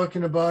stop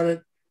talking about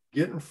it.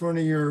 Get in front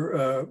of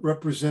your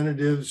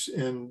representatives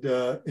and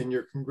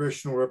your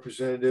congressional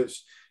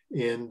representatives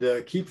and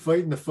keep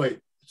fighting the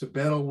fight. It's a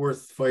battle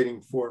worth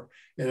fighting for.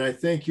 And I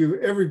thank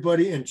you,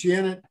 everybody. And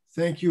Janet,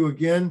 thank you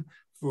again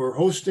for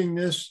hosting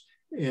this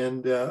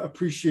and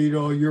appreciate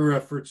all your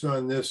efforts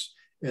on this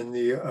in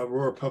the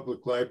Aurora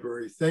Public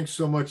Library. Thanks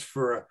so much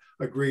for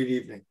a great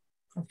evening.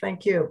 Well,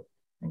 thank you.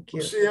 Thank you.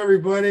 We'll see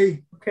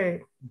everybody. Okay.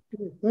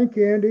 Thank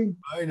you, Andy.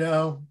 Bye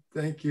now.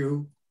 Thank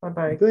you.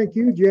 Bye-bye. Thank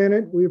you,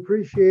 Janet. We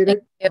appreciate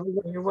it.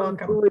 You're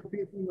welcome.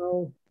 People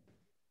know.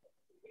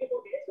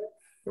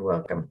 You're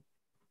welcome.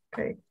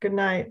 Okay. Good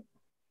night.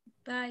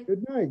 Bye.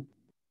 Good night.